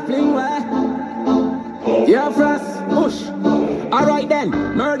fling, what? Yeah, Frost, push. Alright then,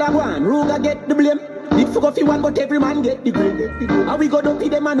 murder one, Ruga get the blame. Big fuck off you one, but every man get the grade. How we go dumpy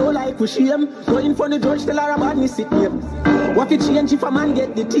them and no like for shame. Go in front of the judge, tell her about me sit name. What if change if a man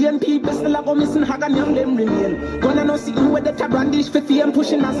get the TNP? Best still go missing hag and young them remain. Gonna no sitting with the tab brandish for fame.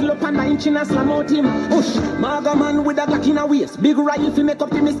 Pushing a slope and 9 chin and slam out him. Push, maga man with a Glock in a waist. Big rifle fi make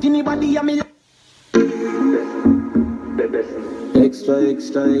up him skinny body and me. Extra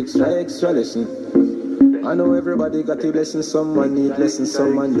lesson. I know everybody got a lesson, someone need lessons,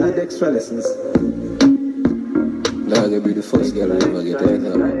 someone need extra lessons. Now you'll be the first girl I ever get right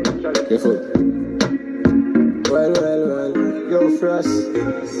now. Careful. Well, yo Frost.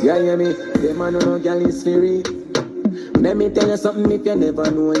 Yeah, hear me? The man no girl is free. Let me tell you something, if you never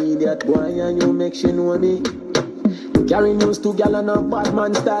know idiot boy and you make she know me. Carry news to gal and a bad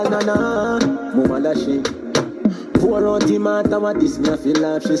man style, nah. Mama da she. Pour out the matter what this me I feel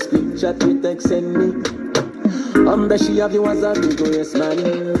like she speak, chat me, text send me. She have you as a big yes man.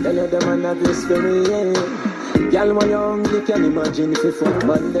 Tell you the man have this for me, yeah. Girl, my young, you can imagine if you fuck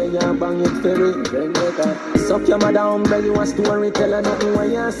man, then you bang it for me. Then you can suck your mother umbrella, you a story, tell her nothing what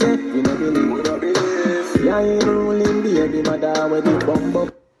you say. You don't believe, yeah, you ruling baby mother with the bum up.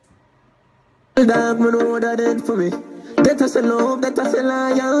 Dog, me know that dead for me. That I say love, that I say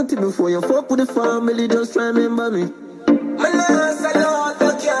loyalty. Before you fuck with the family, just remember me. My last I know,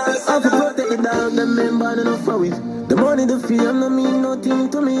 I have to protect the dog, the member, enough for it. The money, the fame, no mean nothing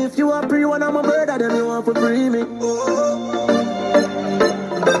to me. If you are free, one of my brother, then you want to free me.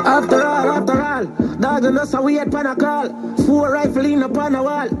 After all, dog and us a wait pan a call. 4 rifle in upon a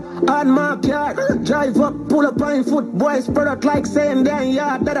wall. On my car, drive up, pull up on foot. Boys spread out like saying damn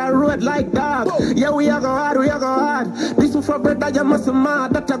yard. That I road like dog. Yeah, we a go hard. This is for brother, you must be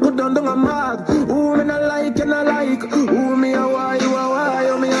mad. That a good down a mag. Who me not like, and I like. Who me a why, you a why.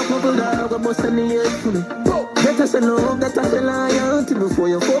 You me a couple dog, I bust any head for me. That I say love, that I say loyalty. Before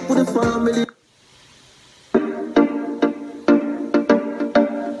you fuck with the family.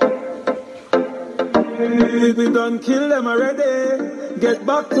 We done kill them already. get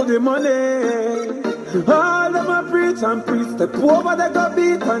back to the money. All of my preach and preach, step over the go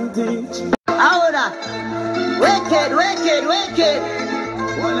beat and teach. Ahora, wicked, wicked, wicked.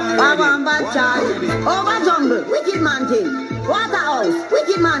 Bam, bam, Charlie. Over jungle, wicked man thing. Waterhouse,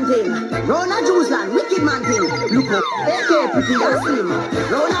 wicked man thing. Rona Juiceland, wicked man thing. Look up, AK, pretty and slim.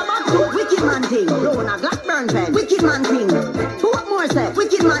 Rona Backroot, wicked man thing. Rona Blackburn pen, wicked man thing. What more say?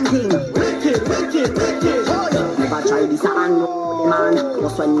 Wicked man thing. Wicked, wicked, wicked. Oh, yeah. Never try this and man.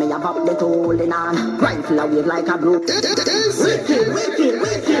 Just when me a pop the holding on. Rifle a wave like a brook. Wicked, wicked,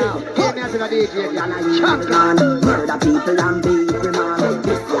 wicked. Murder people and beat me man.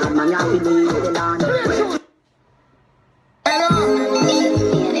 This young man have to leave the land.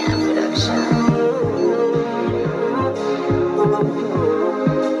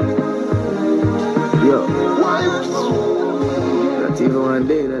 Yo, not even one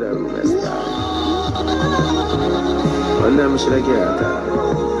day that I messed up. One time should I get that?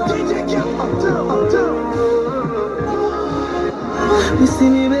 You see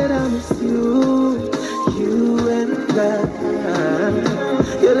me better, I miss you. You and I.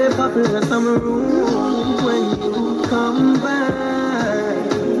 You left up in the summer room when you come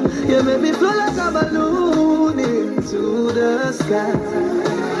back. You made me float like a balloon into the sky.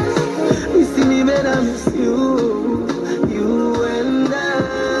 You see me better, miss you. You and I.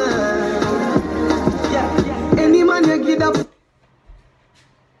 Yeah. Any man you get up.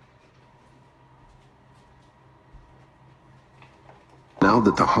 Now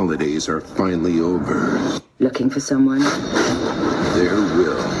that the holidays are finally over, Looking for someone? there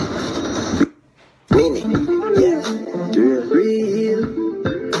will Meaning, yeah, real,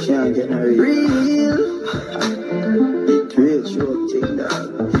 can't get no real. It's real, sure thing,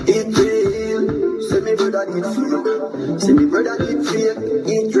 dog. It's real. See me brother need fake. See me brother need fake.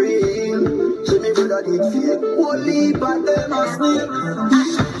 It's real. See me brother need fake. Only but them a snake.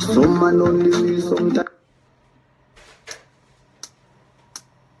 Some man only real sometimes.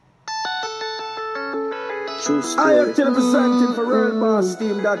 I am representing for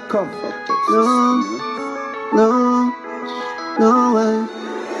rtbossvevo.com. No way.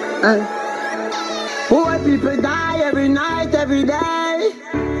 Poor people die every night, every day.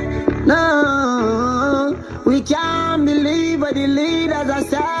 No, we can't believe what the leaders are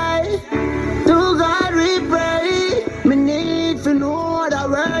say. To God we pray. Me need to know the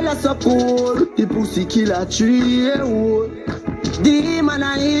world is so cool. The pussy kill a tree, demon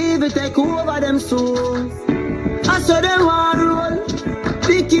and evil take over them souls. I saw them all roll.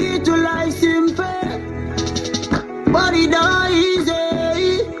 The key to life simple, but it not easy.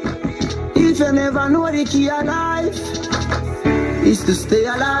 If you never know the key of life, is to stay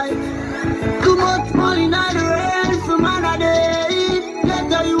alive. Too much money in the world for man a day.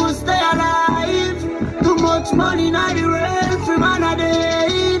 Better you stay alive. Too much money in the world for man a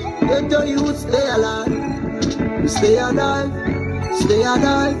day. Better you stay alive. Stay alive. Stay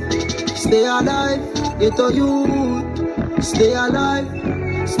alive. Stay alive. Get a youth, stay alive,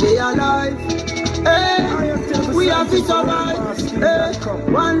 stay alive. Hey, we have to survive. Hey,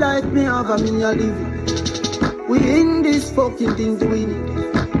 one life me have a me a live. We in this fucking thing to win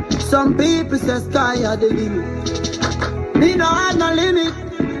it. Some people say sky are the limit. Me no have no limit.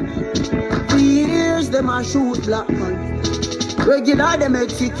 For years them a shoot black man. Regular them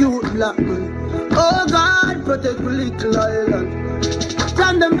execute black man. Oh God, protect the little island.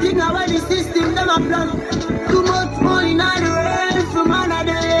 From them thing away the system, them a plan. Too much money in the world for man a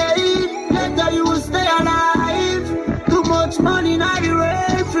day. Better you stay alive. Too much money in the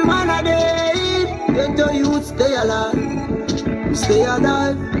world for man a day. Better you stay alive. Stay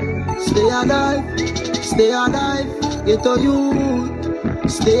alive. Stay alive. Stay alive. Get a youth.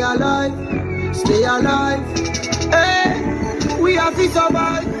 Stay alive. Stay alive. Hey, we have to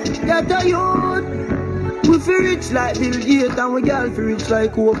survive. Get a youth. We feel rich like Bill Gates and we girl feel rich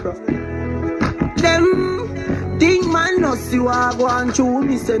like Oprah. Them think man no see what go on through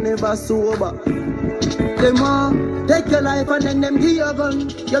me say never sober. Them take your life and then them give you a gun.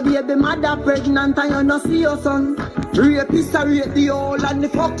 Your baby mother pregnant and you no see your son. Rapists are rape the old and the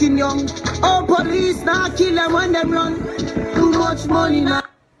fucking young. Oh police now kill them when them run. Too much money now.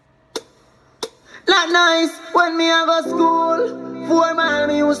 Not nice when me I go school. 4 miles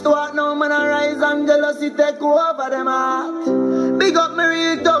me used to walk, now man I rise and jealousy take over them heart. Big up me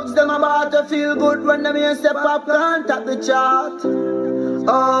real thugs, them about to feel good when them here step up, can't tap the chart.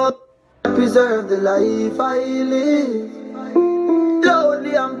 Oh, preserve the life I live,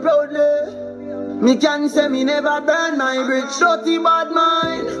 loudly and proudly. Me can say me never burn my bridge, dirty bad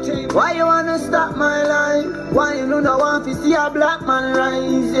mind. Why you wanna stop my life? Why you don't want to see a black man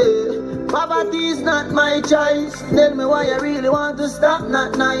rise, yeah? Poverty is not my choice. Tell me why you really want to stop,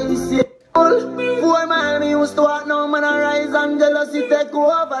 not nice. Yeah. 4 miles me used to walk, now man I rise and jealousy take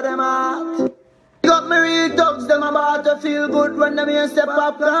over them heart. Got me real thugs, them about to feel good when them here step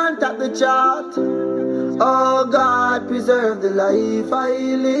up, can't tap the chart. Oh God, preserve the life I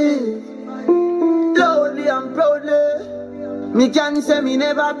live. Loudly and proudly. Me can say me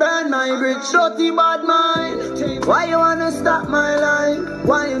never burn my bridge, shorty bad mind. Why you wanna stop my life?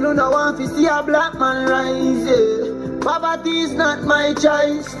 Why you don't want to see a black man rise? Yeah. Poverty is not my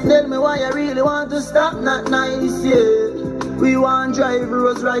choice. Tell me why you really want to stop, not nice. Yeah. We want drive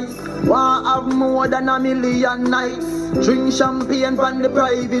Rolls Royce, want have more than 1 million nights, drink champagne from the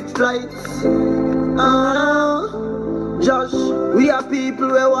private flights. Josh, we are people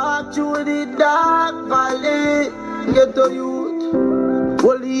who walk through the dark valley. Get to youth,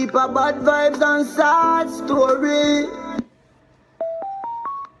 whole heap of bad vibes and sad story.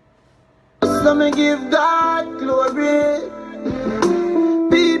 So me give God glory.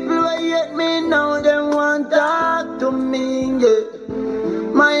 People who hate me now, them want talk to me, yeah.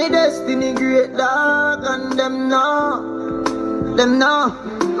 My destiny great dog, and them know.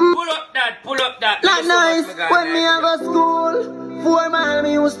 Pull up that. Not nice when me I go school. 4 miles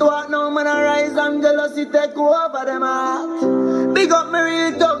me used to walk, now man I rise and jealousy take over them heart. Big up me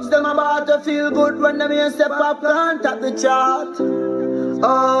real thugs, them about to feel good when them here step up, can't tap the chart.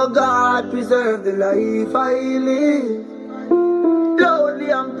 Oh God, preserve the life I live. Loudly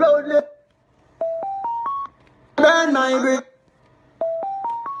and proudly. Burn my bridge.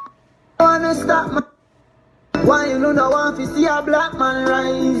 I wanna stop my. Why you don't want to see a black man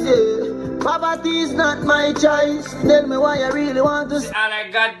rise? Yeah. Poverty is not my choice. Tell me why you really want to.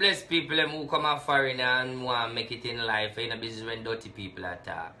 And God bless people who come out foreign and want to make it in life. In a business when dirty people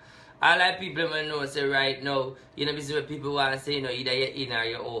attack. All like people may know say right now, you know, business where people want to say, you know, either you're in or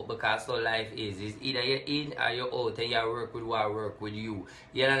you're out, because so life is. It's either you're in or you're out, and you work with what work with you.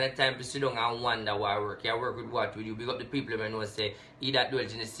 You don't have time to sit down and wonder what work. You work with what with you. Because the people may know say, he that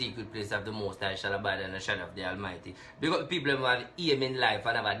dwells in the secret place of the Most High shall abide in the shadow of the Almighty. Because the people who have aim in life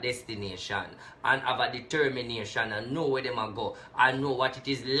and have a destination and have a determination and know where they might go and know what it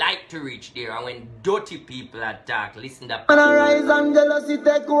is like to reach there. And when dirty people attack, listen to when I rise and jealousy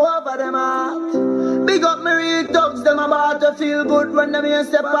take over them heart. Big up me real thugs, them about to feel good when them here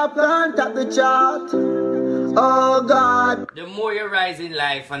step up, can't tap the chart. Oh God. The more you rise in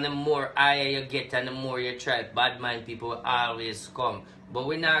life and the more higher you get and the more you try, bad mind people will always come. But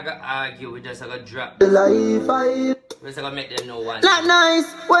we're not gonna argue, we're just gonna drop the life I. We're just gonna make them know one. Not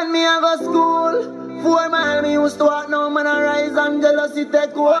nice when me I go school. 4 miles me used to walk, now man I rise and jealousy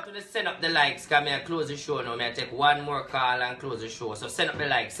take over. I want to send up the likes, because I close the show now. I take one more call and close the show. So send up the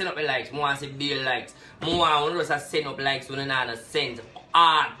likes, I want to see bill likes. I want to send up likes when I don't send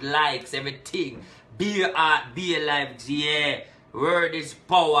art, likes, everything. Be art, be alive, yeah. Word is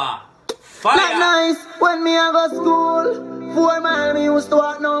power. Fire. Not nice when me I go school. 4 miles me used to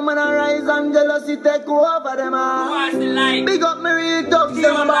walk, now man I rise and jealousy take over them heart. Big up me real thugs,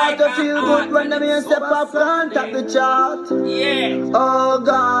 them about to feel good when them here step up, can't tap the chart. Yeah. Oh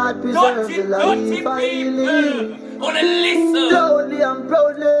God, preserve the life I live. Slowly and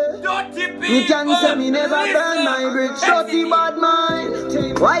proudly. Me can say me never burn my bridge, shorty bad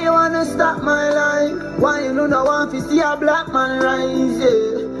mind. Why you wanna stop my life? Why you don't want to see a black man rise?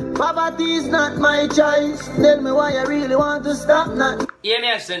 Yeah. Poverty is not my choice. Tell me why you really want to stop not. Yeah,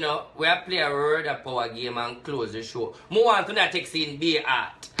 me I say no, we are play a word of power game and close the show. Me want to not take in be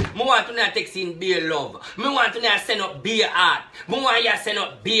art. Me want to not take in be love. Me want to not send up be art. Me want you send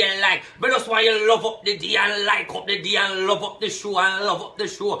up be like. But just want you love up the day and like up the day and love up the show and love up the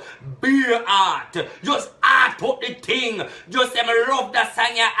show. Be art. Just art up the thing. Just say me love that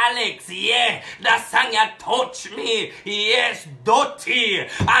song ya Alex. Yeah, that song ya touch me. Yes, dirty.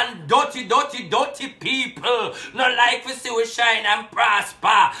 And dirty people. No like we see we shine and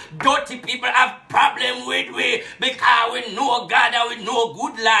prosper. Dirty people have problem with we because we know God and we know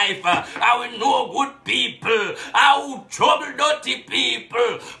good life and we know good people. I will trouble dirty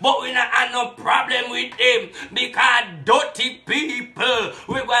people, but we not have no problem with them because dirty people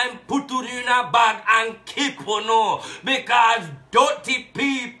we going to put it in a bag and keep on know because dirty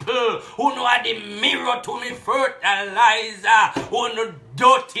people who know are the mirror to me fertilizer, who know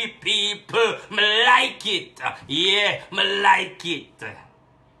dirty people, me like it. Yeah, me like it.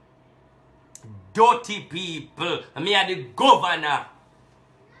 Dirty people, me are the governor.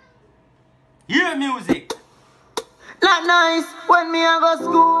 Hear music. Not nice when me I go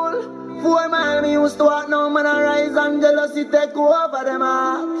school. 4 miles me used to walk, now man I rise and jealousy take over them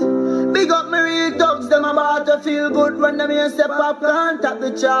heart. Big up my real thugs, them about to feel good when them here step up, can't tap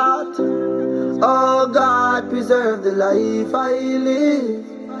the chart. Oh God, preserve the life I live.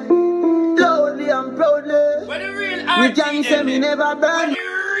 Loudly and proudly. We can say me never burn.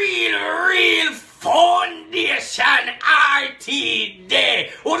 Real foundation RT there.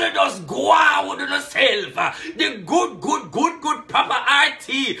 Wanna just go out with yourself. The good proper RT.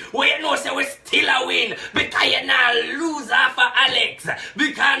 Where you know say we still a win. Because you not lose for Alex.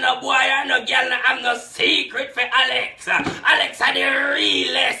 Because no boy and no girl I'm no secret for Alex. Alex are the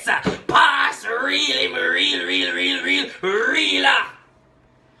realest. Pass real.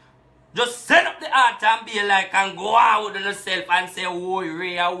 Just set up the art and be like and go out with yourself and say, oh,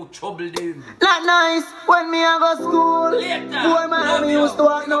 Ray, I will trouble them. Not nice when me have a school. Later. Boy, man, me used to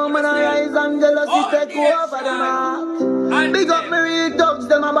walk now, man, I rise and jealousy take over the mark. Big up me real thugs,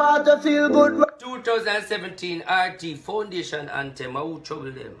 them about to feel good. 2017 RT Foundation Anthem, I will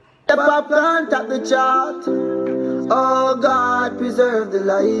trouble them. The pop can't tap the chart. Oh, God, preserve the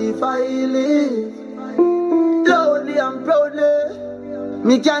life I live. Loudly and proudly.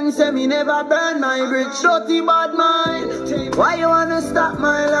 Me can say me never burn my bridge, shorty bad mind. Why you wanna stop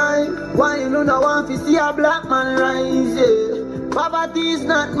my life? Why you don't want to see a black man rise? Yeah. Poverty is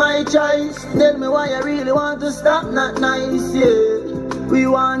not my choice. Tell me why you really want to stop, not nice. Yeah. We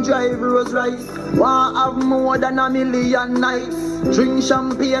want drive Rolls Royce, want have more than 1 million nights. Drink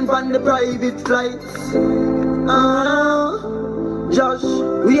champagne from the private flights. Josh,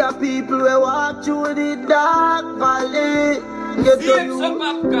 we are people who walk through the dark valley. Get to you.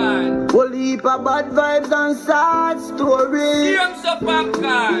 Whole heap of bad vibes and sad stories.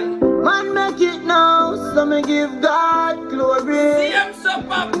 Man make it now, so me give God glory.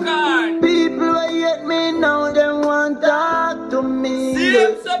 People who hate me now, them want talk to me.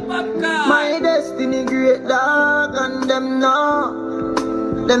 My destiny great dark and them know.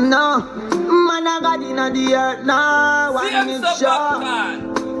 Man I got in the earth now, and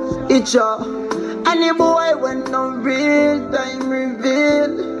it's sure. Any boy when no real time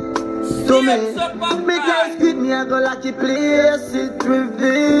reveal to me. Because with me I go like a place it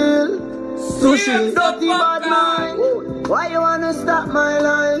reveal. Sushi, dirty bad mind. Why you wanna stop my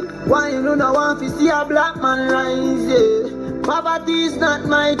life? Why you don't want to see a black man rise? Yeah. Poverty is not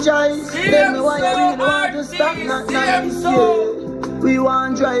my choice. Tell me why you really want to stop, not nice. Yeah. We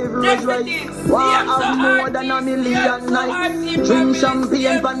want drive Rolls Royce, want have more than 1 million nights. Drink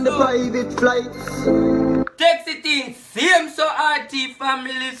champagne from the private flights. Text it in, same so RT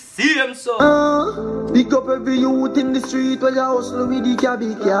family, same so. Pick up every youth in the street where you hustle with the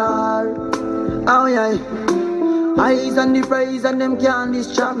cabby car. Oh yeah, eyes on the prize and them can't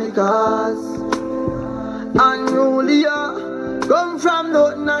distract me cause unruly, come from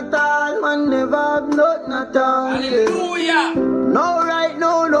nothing at all, man never have nothing at all. Hallelujah. No right,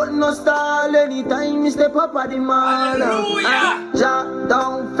 no nothing, no style. Anytime you step up at the mall. Hallelujah. Jack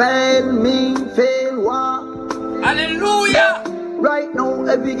don't fail me, fail what? Hallelujah. Right now,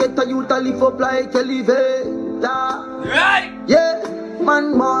 every ghetto youth a live up like elevator. Right. Yeah.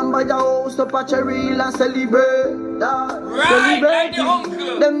 Man born by the house up a cherry and celebrate. Right, like the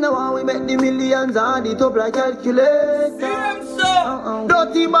uncle. Them know how we make the millions and it up like calculator.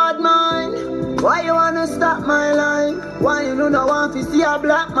 Dirty bad mind. Why you wanna stop my life? Why you don't want to see a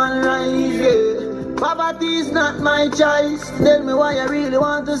black man rise? Yeah. Poverty is not my choice. Tell me why you really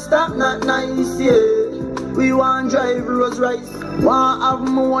want to stop, not nice. Yeah. We want drive Rolls Royce, want have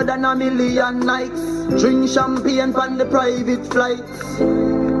more than 1 million nights. Drink champagne from the private flights.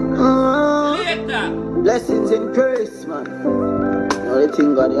 Blessings in Christmas.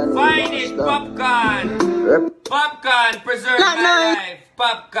 Find it, popcorn. Popcorn, preserve my life.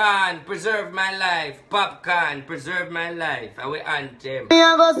 Popcorn, preserve my life. Popcorn, preserve my life. I will anthem. Me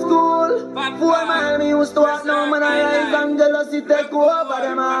have a school. 4 miles me used to walk now, man I rise and jealousy take over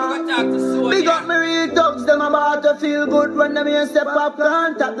them all. Big up me real thugs, them about to feel good when them here step up,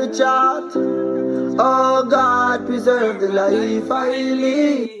 can't tap the chart. Oh God, preserve the life I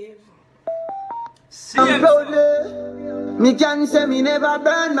live. I'm proudly. Me can say me never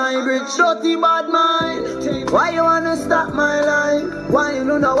burn my bridge, shorty bad mind. Why you wanna stop my life? Why you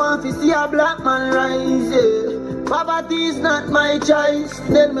don't want to see a black man rise? Yeah. Poverty is not my choice.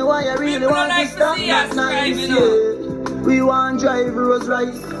 Tell me why you really want to stop, not nice. Yeah. We want drive Rolls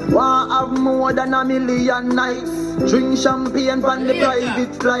Royce, want have more than 1 million nights. Drink champagne from the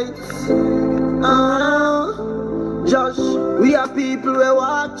private flights. Josh, we are people who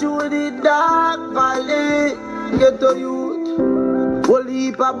walk through the dark valley. Get to youth, whole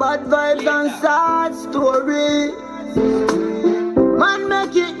heap of bad vibes and sad stories. Man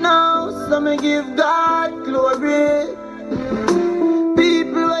make it now, so me give God glory.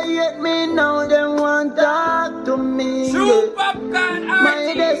 People who hate me now, them want talk to me. True popcorn,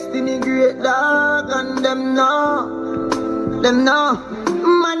 my destiny great dog, and them know.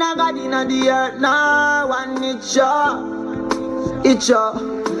 Man, I got in the earth now, and it's sure.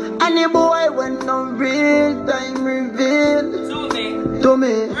 And the boy when no real time reveal to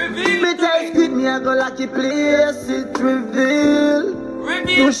me. Me tell quit me, I go like a place, it reveal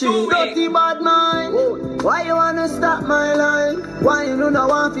to she. Dirty bad mind, why you wanna stop my life? Why you don't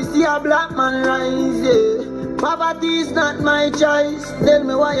want to see a black man rise, yeah? Poverty is not my choice. Tell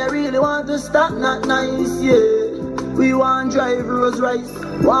me why you really want to stop, not nice, yeah. We want drive Rolls Royce,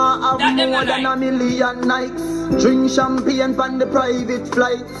 want have more than a million nights, drink champagne from the private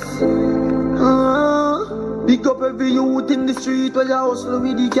flights. Pick up every youth in the street where you hustle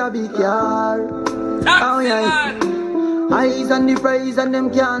with the cabby car. Oh yeah, eyes on the price and them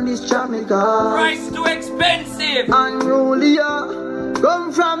can't distract me car. Price too expensive. Unruly,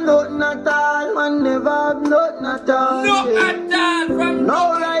 come from nothing at all, man, never have nothing at all. No at all from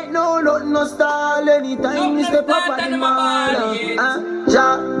no right now, nothing no stall. Anytime you step up at the mall,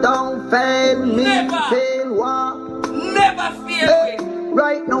 Jah don't fail me, fail what? Never fail me.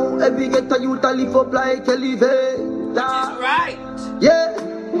 Right now, every ghetto youth a live up like elevator. That is right. Yeah,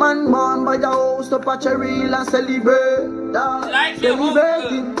 man born by the house to patch a real and celebrate. Like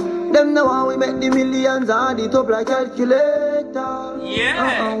celebrating. Them know how we make the millions and it up like calculator.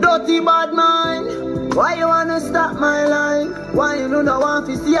 Yeah. Dirty bad mind, why you wanna stop my life? Why you don't want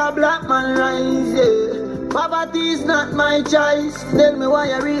to see a black man rise, yeah? Poverty is not my choice. Tell me why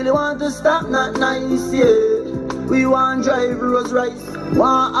you really want to stop, not nice, yeah. We want drive Rolls Royce,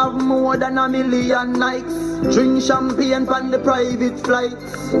 want have more than a million nights, drink champagne from the private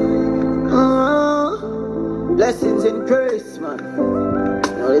flights. Blessings in grace, man.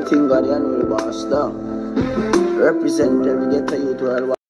 Now the thing God, you know the boss down. Represent every ghetto youth worldwide.